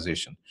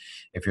pseudonymization.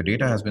 If your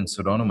data has been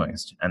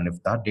pseudonymized and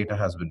if that data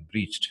has been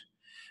breached,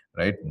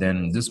 right,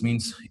 then this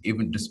means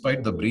even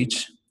despite the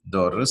breach,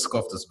 the risk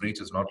of this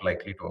breach is not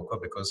likely to occur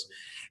because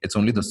it's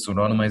only the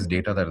pseudonymized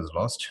data that is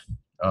lost.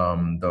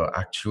 The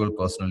actual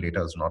personal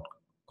data is not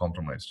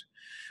compromised.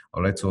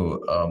 All right,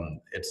 so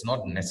it's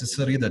not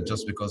necessary that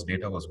just because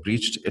data was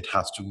breached, it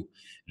has to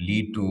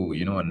lead to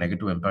a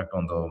negative impact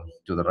on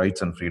the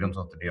rights and freedoms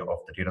of the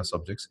data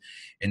subjects.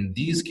 In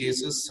these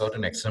cases,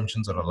 certain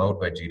exemptions are allowed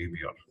by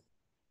GDPR.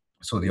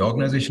 So the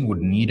organization would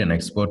need an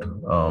expert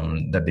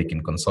that they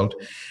can consult.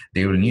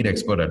 They will need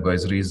expert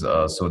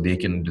advisories so they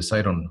can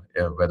decide on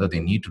whether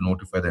they need to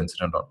notify the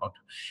incident or not.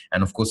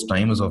 And of course,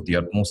 time is of the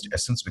utmost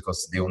essence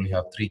because they only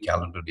have 3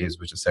 calendar days,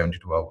 which is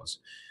 72 hours.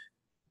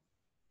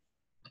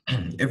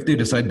 If they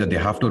decide that they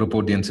have to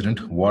report the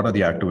incident, what are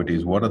the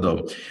activities? What are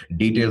the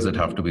details that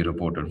have to be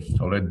reported?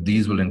 All right,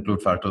 these will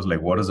include factors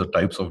like what is the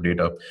types of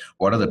data,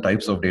 what are the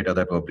types of data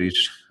that were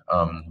breached,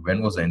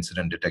 when was the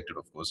incident detected,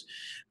 of course,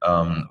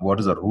 what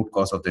is the root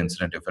cause of the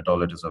incident, if at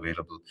all it is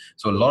available.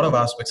 So a lot of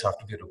aspects have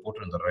to be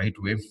reported in the right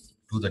way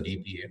to the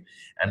DPA,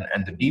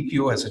 and the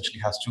DPO essentially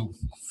has to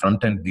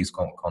front end these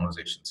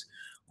conversations.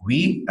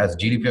 We as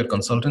GDPR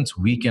consultants,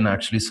 we can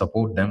actually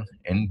support them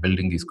in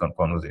building these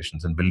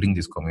conversations and building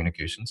these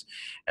communications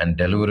and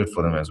deliver it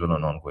for them as well on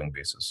an ongoing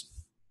basis.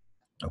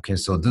 Okay,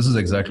 so this is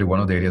exactly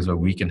one of the areas where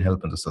we can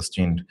help in the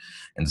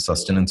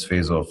sustenance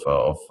phase of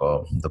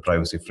the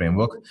privacy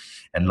framework.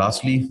 And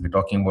lastly, we're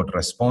talking about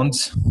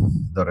response,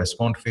 the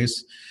respond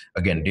phase.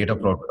 Again,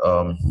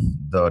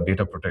 the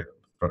data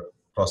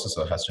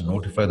processor has to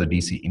notify the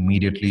DC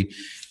immediately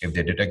if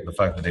they detect the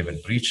fact that they've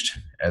been breached,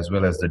 as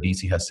well as the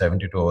DC has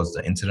 72 hours.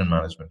 The incident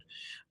management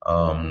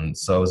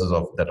services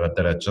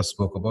that I just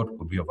spoke about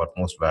would be of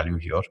utmost value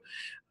here,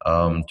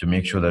 to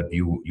make sure that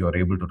you are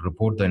able to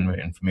report the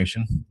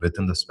information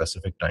within the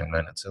specific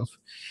timeline itself.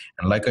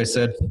 And like I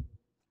said,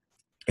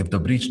 if the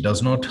breach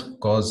does not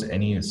cause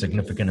any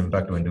significant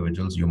impact to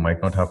individuals, you might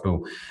not have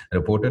to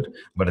report it.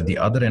 But at the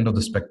other end of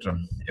the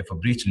spectrum, if a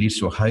breach leads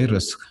to a high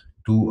risk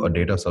to a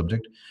data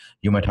subject,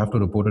 you might have to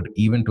report it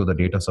even to the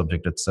data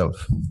subject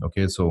itself.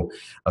 Okay, so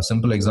a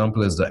simple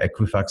example is the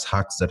Equifax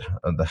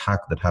the hack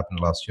that happened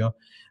last year.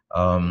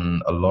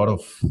 A lot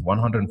of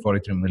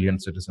 143 million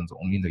citizens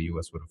only in the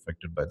US were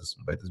affected by this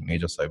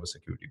major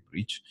cybersecurity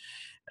breach.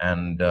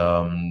 And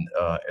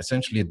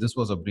essentially, this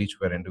was a breach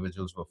where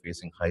individuals were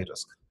facing high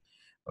risk.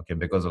 Okay,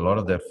 because a lot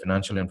of their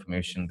financial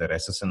information, their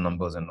SSN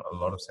numbers, and a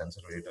lot of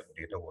sensitive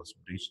data was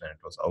breached, and it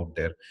was out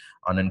there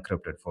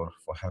unencrypted for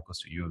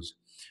hackers to use,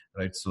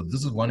 right? So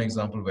this is one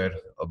example where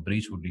a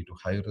breach would lead to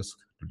high risk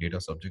to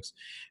data subjects,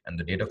 and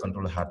the data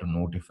controller had to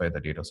notify the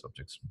data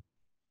subjects.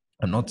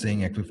 I'm not saying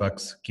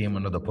Equifax came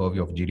under the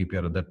purview of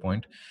GDPR at that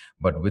point,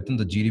 but within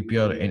the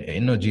GDPR,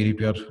 in a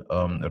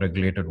GDPR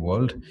regulated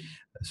world,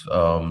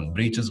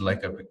 breaches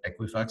like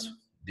Equifax,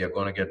 they are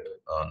going to get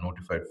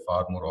notified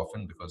far more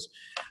often because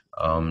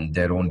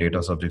their own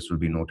data subjects will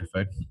be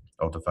notified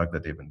of the fact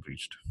that they've been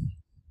breached.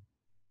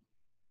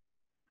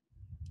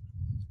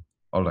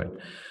 All right,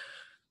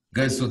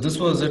 guys, so this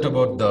was it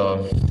about the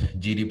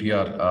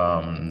GDPR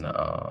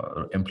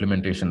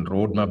implementation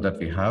roadmap that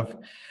we have.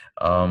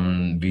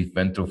 We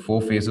went through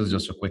 4 phases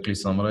just to quickly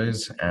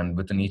summarize, and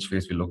within each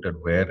phase, we looked at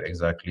where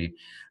exactly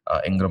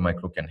Ingram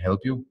Micro can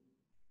help you.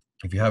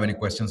 If you have any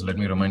questions, let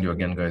me remind you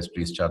again, guys,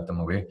 please chat them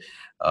away.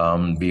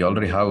 We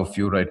already have a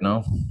few right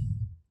now.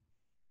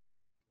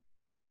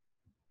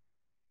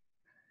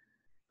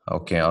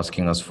 Okay,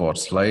 asking us for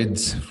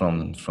slides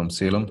from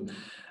Salem.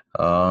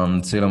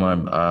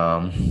 Salem,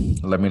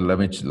 let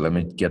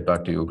me get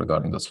back to you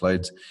regarding the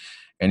slides.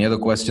 Any other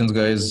questions,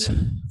 guys?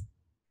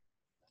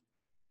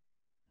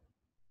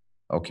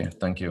 Okay,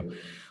 thank you.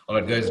 All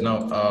right, guys.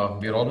 Now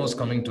we're almost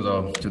coming to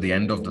the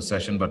end of the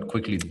session, but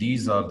quickly,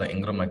 these are the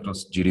Ingram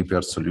Micro's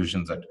GDPR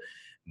solutions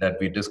that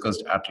we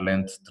discussed at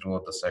length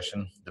throughout the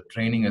session. The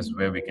training is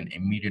where we can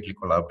immediately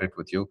collaborate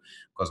with you,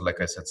 because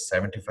like I said,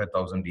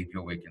 75,000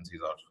 DPO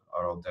vacancies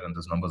are out there, and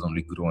this number is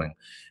only growing.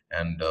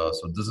 And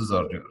so this is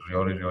a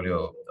really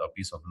a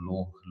piece of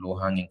low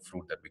hanging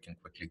fruit that we can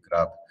quickly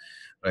grab,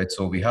 right?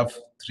 So we have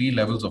 3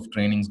 levels of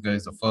trainings,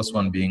 guys. The first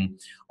one being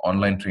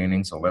online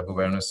trainings or web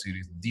awareness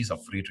series. These are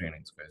free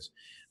trainings, guys.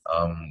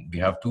 We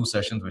have 2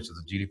 sessions, which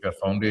is the GDPR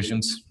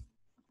Foundations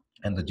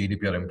and the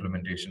GDPR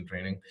Implementation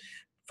training.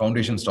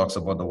 Foundations talks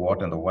about the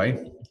what and the why.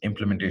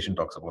 Implementation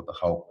talks about the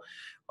how.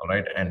 All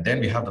right, and then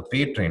we have the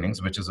paid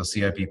trainings, which is a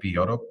CIPP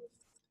Europe,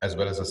 as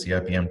well as the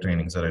CIPM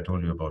trainings that I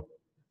told you about.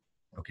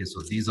 Okay,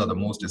 so these are the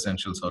most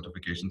essential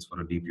certifications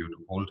for a DPO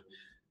to hold.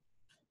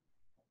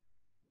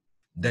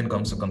 Then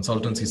comes the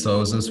consultancy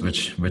services,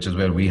 which is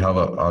where we have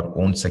our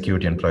own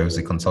security and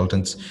privacy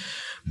consultants.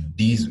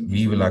 These,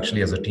 we will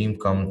actually as a team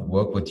come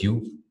work with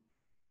you,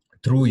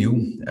 through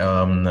you,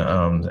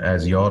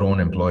 as your own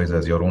employees,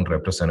 as your own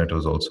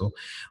representatives also,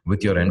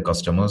 with your end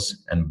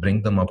customers, and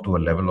bring them up to a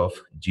level of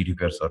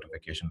GDPR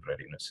certification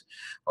readiness.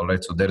 All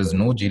right, so there is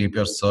no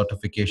GDPR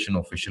certification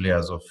officially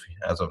as of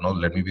now.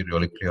 Let me be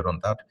really clear on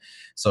that.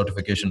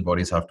 Certification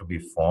bodies have to be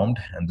formed,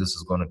 and this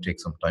is going to take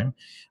some time.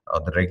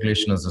 The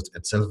regulation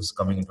itself is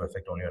coming into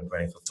effect only on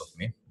 25th of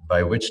May,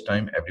 by which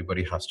time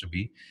everybody has to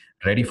be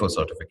ready for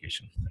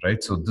certification,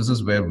 right? So this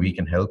is where we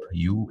can help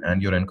you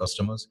and your end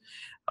customers.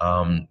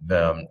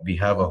 We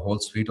have a whole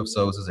suite of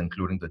services,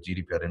 including the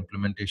GDPR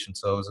implementation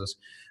services,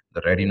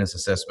 the readiness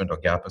assessment or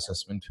gap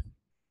assessment,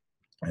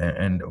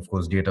 and of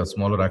course data,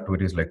 smaller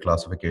activities like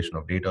classification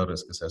of data,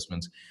 risk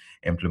assessments,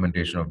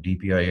 implementation of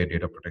DPIA,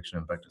 data protection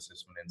impact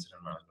assessment,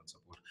 incident management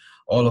support.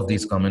 All of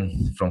these come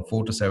in from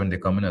 4 to 7. They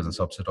come in as a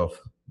subset of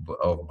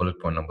bullet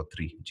point number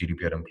 3,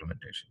 GDPR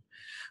implementation.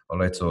 All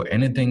right, so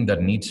anything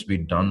that needs to be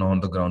done on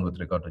the ground with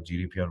regard to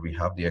GDPR, we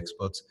have the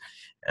experts,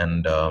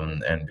 and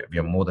we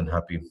are more than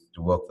happy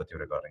to work with you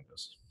regarding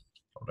this.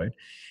 All right.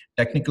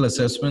 Technical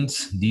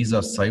assessments, these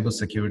are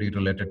cybersecurity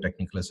related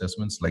technical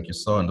assessments. Like you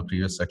saw in the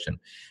previous section,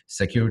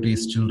 security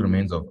still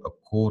remains a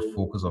core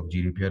focus of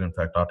GDPR. In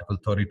fact, Article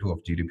 32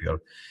 of GDPR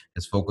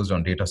is focused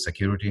on data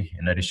security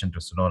in addition to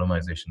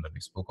pseudonymization that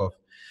we spoke of.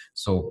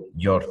 So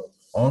your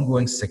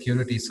ongoing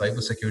security,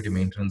 cybersecurity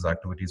maintenance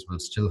activities will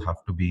still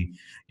have to be,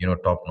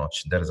 top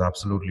notch. There is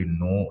absolutely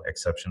no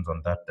exceptions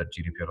on that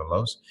GDPR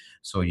allows.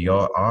 So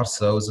our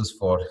services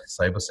for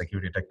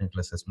cybersecurity technical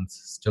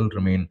assessments still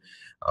remain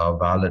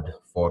valid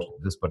for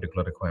this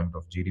particular requirement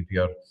of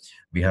GDPR.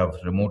 We have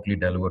remotely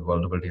delivered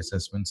vulnerability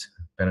assessments,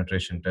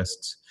 penetration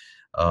tests,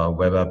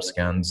 web app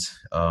scans,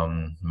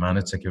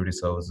 managed security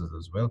services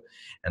as well.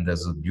 And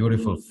there's a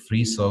beautiful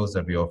free service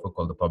that we offer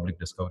called the Public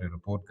Discovery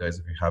Report. Guys,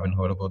 if you haven't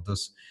heard about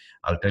this,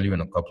 I'll tell you in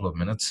a couple of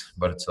minutes,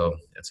 but it's a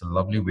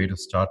lovely way to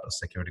start a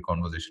security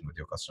conversation with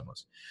your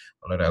customers.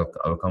 All right,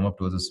 I'll come up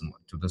to this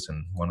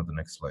in one of the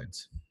next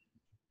slides.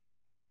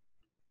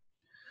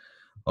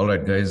 All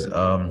right, guys,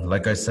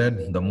 like I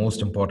said, the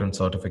most important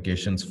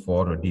certifications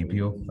for a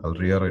DPO, I'll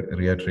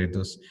reiterate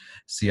this,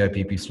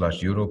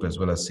 CIPP/Europe as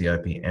well as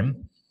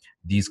CIPM.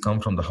 These come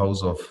from the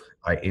house of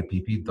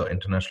IAPP, the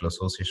International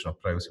Association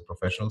of Privacy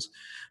Professionals,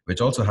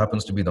 which also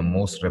happens to be the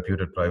most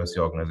reputed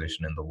privacy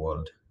organization in the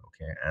world.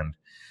 Okay, and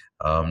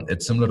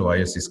it's similar to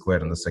ISC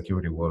Square in the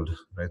security world,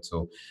 right?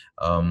 So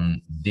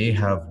they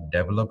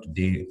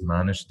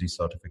manage these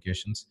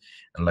certifications.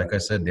 And like I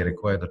said, they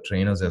require the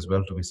trainers as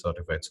well to be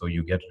certified. So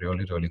you get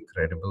really, really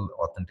credible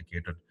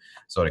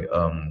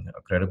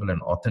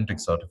and authentic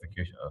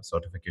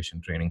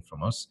certification training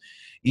from us.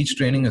 Each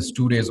training is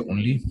 2 days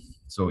only.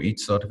 So each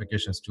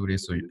certification is 2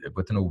 days. So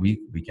within a week,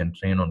 we can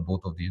train on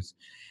both of these.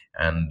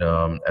 And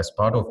as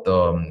part of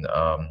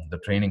the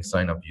training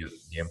sign up, the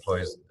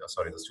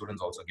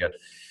students also get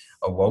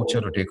a voucher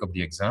to take up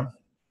the exam.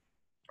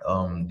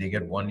 They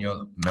get 1 year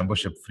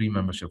free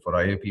membership for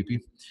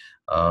IAPP,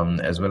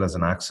 as well as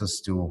an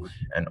access to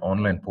an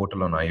online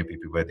portal on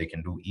IAPP where they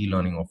can do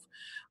e-learning of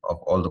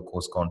all the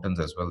course contents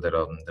as well. There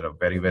are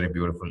very, very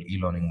beautiful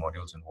e-learning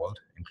modules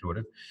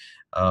included,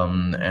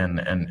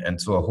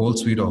 and so a whole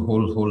suite, a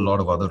whole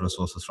lot of other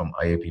resources from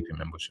IAPP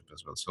membership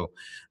as well. So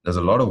there's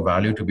a lot of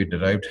value to be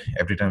derived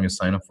every time you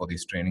sign up for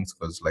these trainings,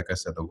 because like I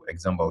said, the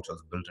exam voucher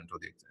is built into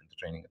the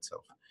training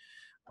itself.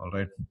 All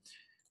right.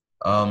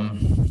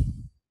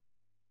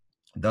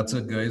 That's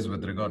it, guys,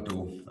 with regard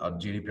to our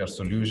GDPR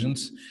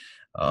solutions.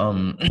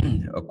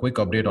 A quick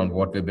update on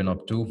what we've been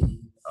up to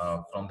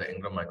from the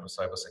Ingram Micro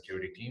Cyber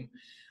Security team.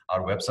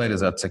 Our website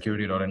is at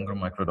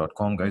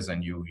security.ingrammicro.com, guys,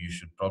 and you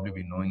should probably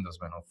be knowing this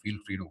by now. Feel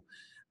free to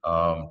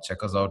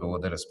check us out over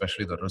there,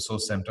 especially the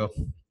resource center,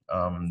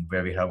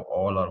 where we have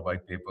all our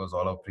white papers,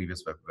 all our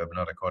previous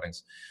webinar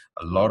recordings.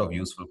 A lot of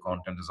useful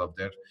content is up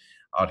there.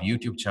 Our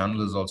YouTube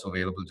channel is also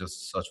available.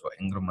 Just search for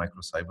Ingram Micro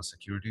Cyber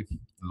Security.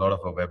 A lot of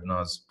our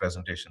webinars,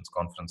 presentations,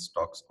 conference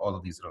talks, all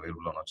of these are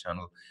available on our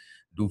channel.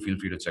 Do feel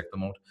free to check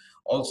them out.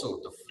 Also,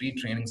 the free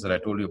trainings that I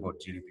told you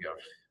about GDPR,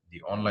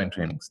 the online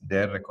trainings,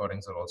 their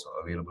recordings are also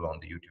available on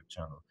the YouTube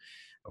channel.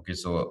 Okay,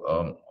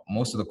 so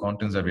most of the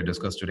contents that we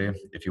discussed today,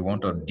 if you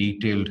want a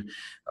detailed,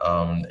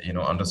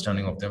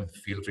 understanding of them,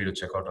 feel free to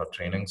check out our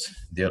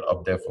trainings. They're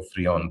up there for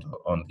free on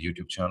the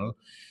YouTube channel.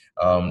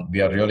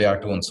 We are really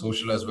active on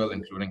social as well,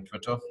 including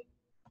Twitter.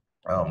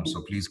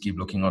 So please keep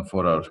looking out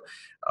for our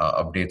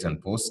updates and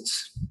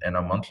posts, and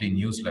our monthly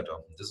newsletter.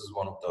 This is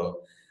one of the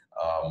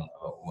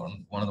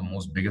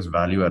most biggest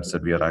value adds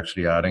that we are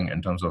actually adding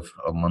in terms of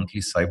a monthly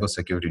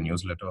cybersecurity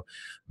newsletter.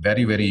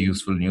 Very, very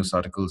useful news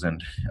articles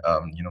and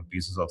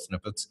pieces of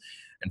snippets.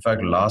 In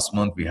fact, last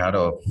month we had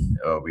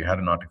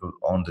an article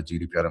on the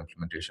GDPR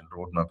implementation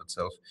roadmap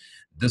itself.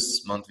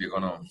 This month we're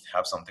going to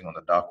have something on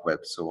the dark web.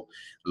 So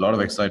a lot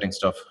of exciting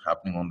stuff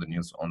happening on the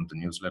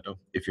newsletter.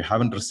 If you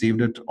haven't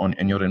received it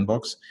in your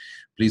inbox,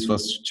 please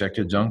first check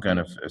your junk, and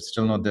if it's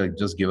still not there,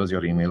 just give us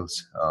your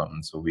emails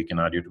so we can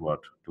add you to our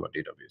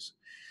database.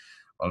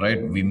 All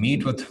right, we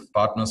meet with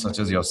partners such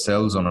as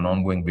yourselves on an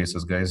ongoing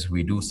basis, guys.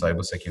 We do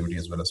cybersecurity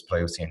as well as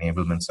privacy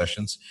enablement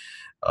sessions,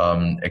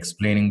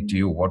 explaining to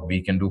you what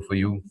we can do for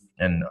you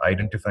and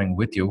identifying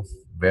with you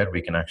where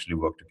we can actually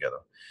work together.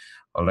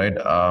 All right,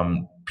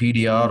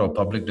 PDR or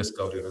public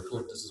discovery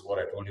report. This is what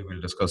I told you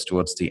we'll discuss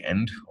towards the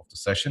end of the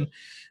session.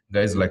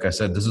 Guys, like I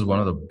said, this is one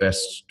of the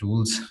best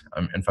tools.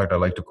 In fact, I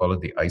like to call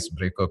it the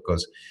icebreaker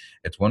because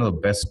it's one of the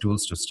best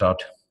tools to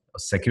start a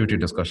security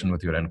discussion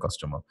with your end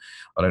customer.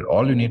 All right,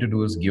 all you need to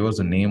do is give us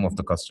the name of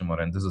the customer,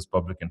 and this is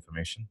public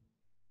information,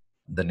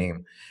 the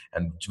name.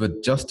 And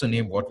with just a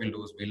name, what we'll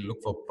do is we'll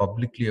look for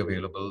publicly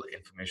available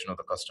information of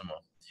the customer.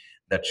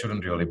 that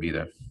shouldn't really be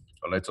there.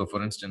 All right. So,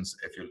 for instance,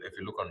 if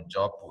you look on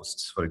job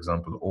posts, for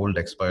example, old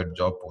expired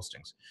job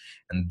postings,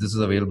 and this is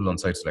available on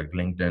sites like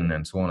LinkedIn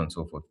and so on and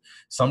so forth.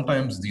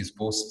 Sometimes these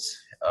posts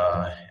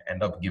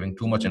end up giving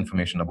too much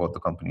information about the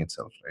company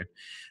itself, right?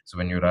 So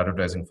when you're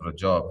advertising for a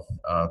job,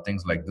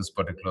 things like this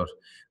particular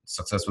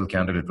successful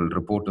candidate will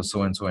report to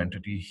so and so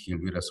entity. He'll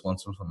be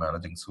responsible for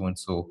managing so and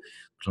so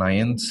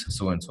clients,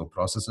 so and so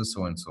processes,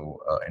 so and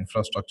so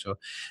infrastructure.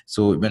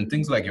 So when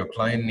things like your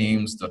client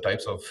names, the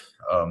types of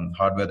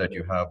hardware that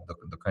you have,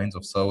 the kinds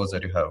of servers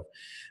that you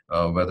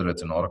have, whether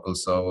it's an Oracle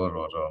server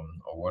or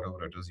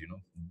whatever it is,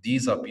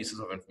 these are pieces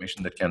of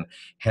information that can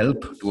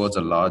help towards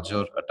a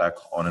larger attack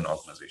on an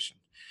organization,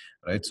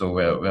 right?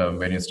 So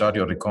when you start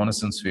your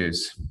reconnaissance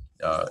phase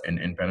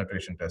in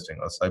penetration testing,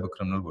 a cyber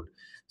criminal would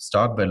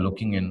start by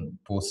looking in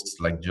posts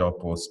like job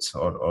posts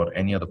or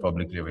any other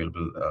publicly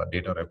available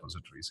data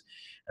repositories.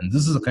 And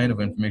this is the kind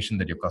of information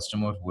that your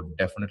customer would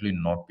definitely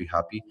not be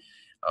happy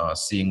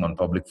seeing on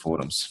public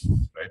forums,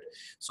 right?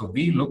 So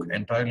we look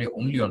entirely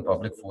only on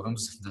public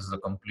forums. This is a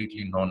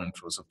completely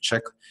non-intrusive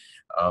check,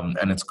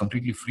 and it's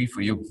completely free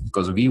for you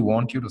because we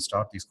want you to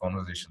start these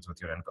conversations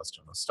with your end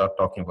customers, start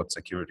talking about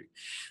security.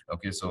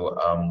 Okay, so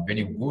when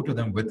you go to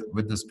them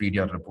with this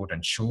PDR report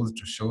and show it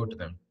to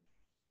them,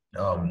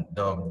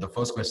 the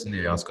first question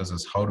they ask us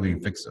is, how do we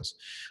fix this?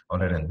 All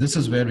right, and this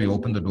is where we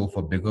open the door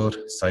for bigger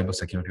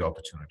cybersecurity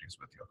opportunities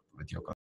with your customers.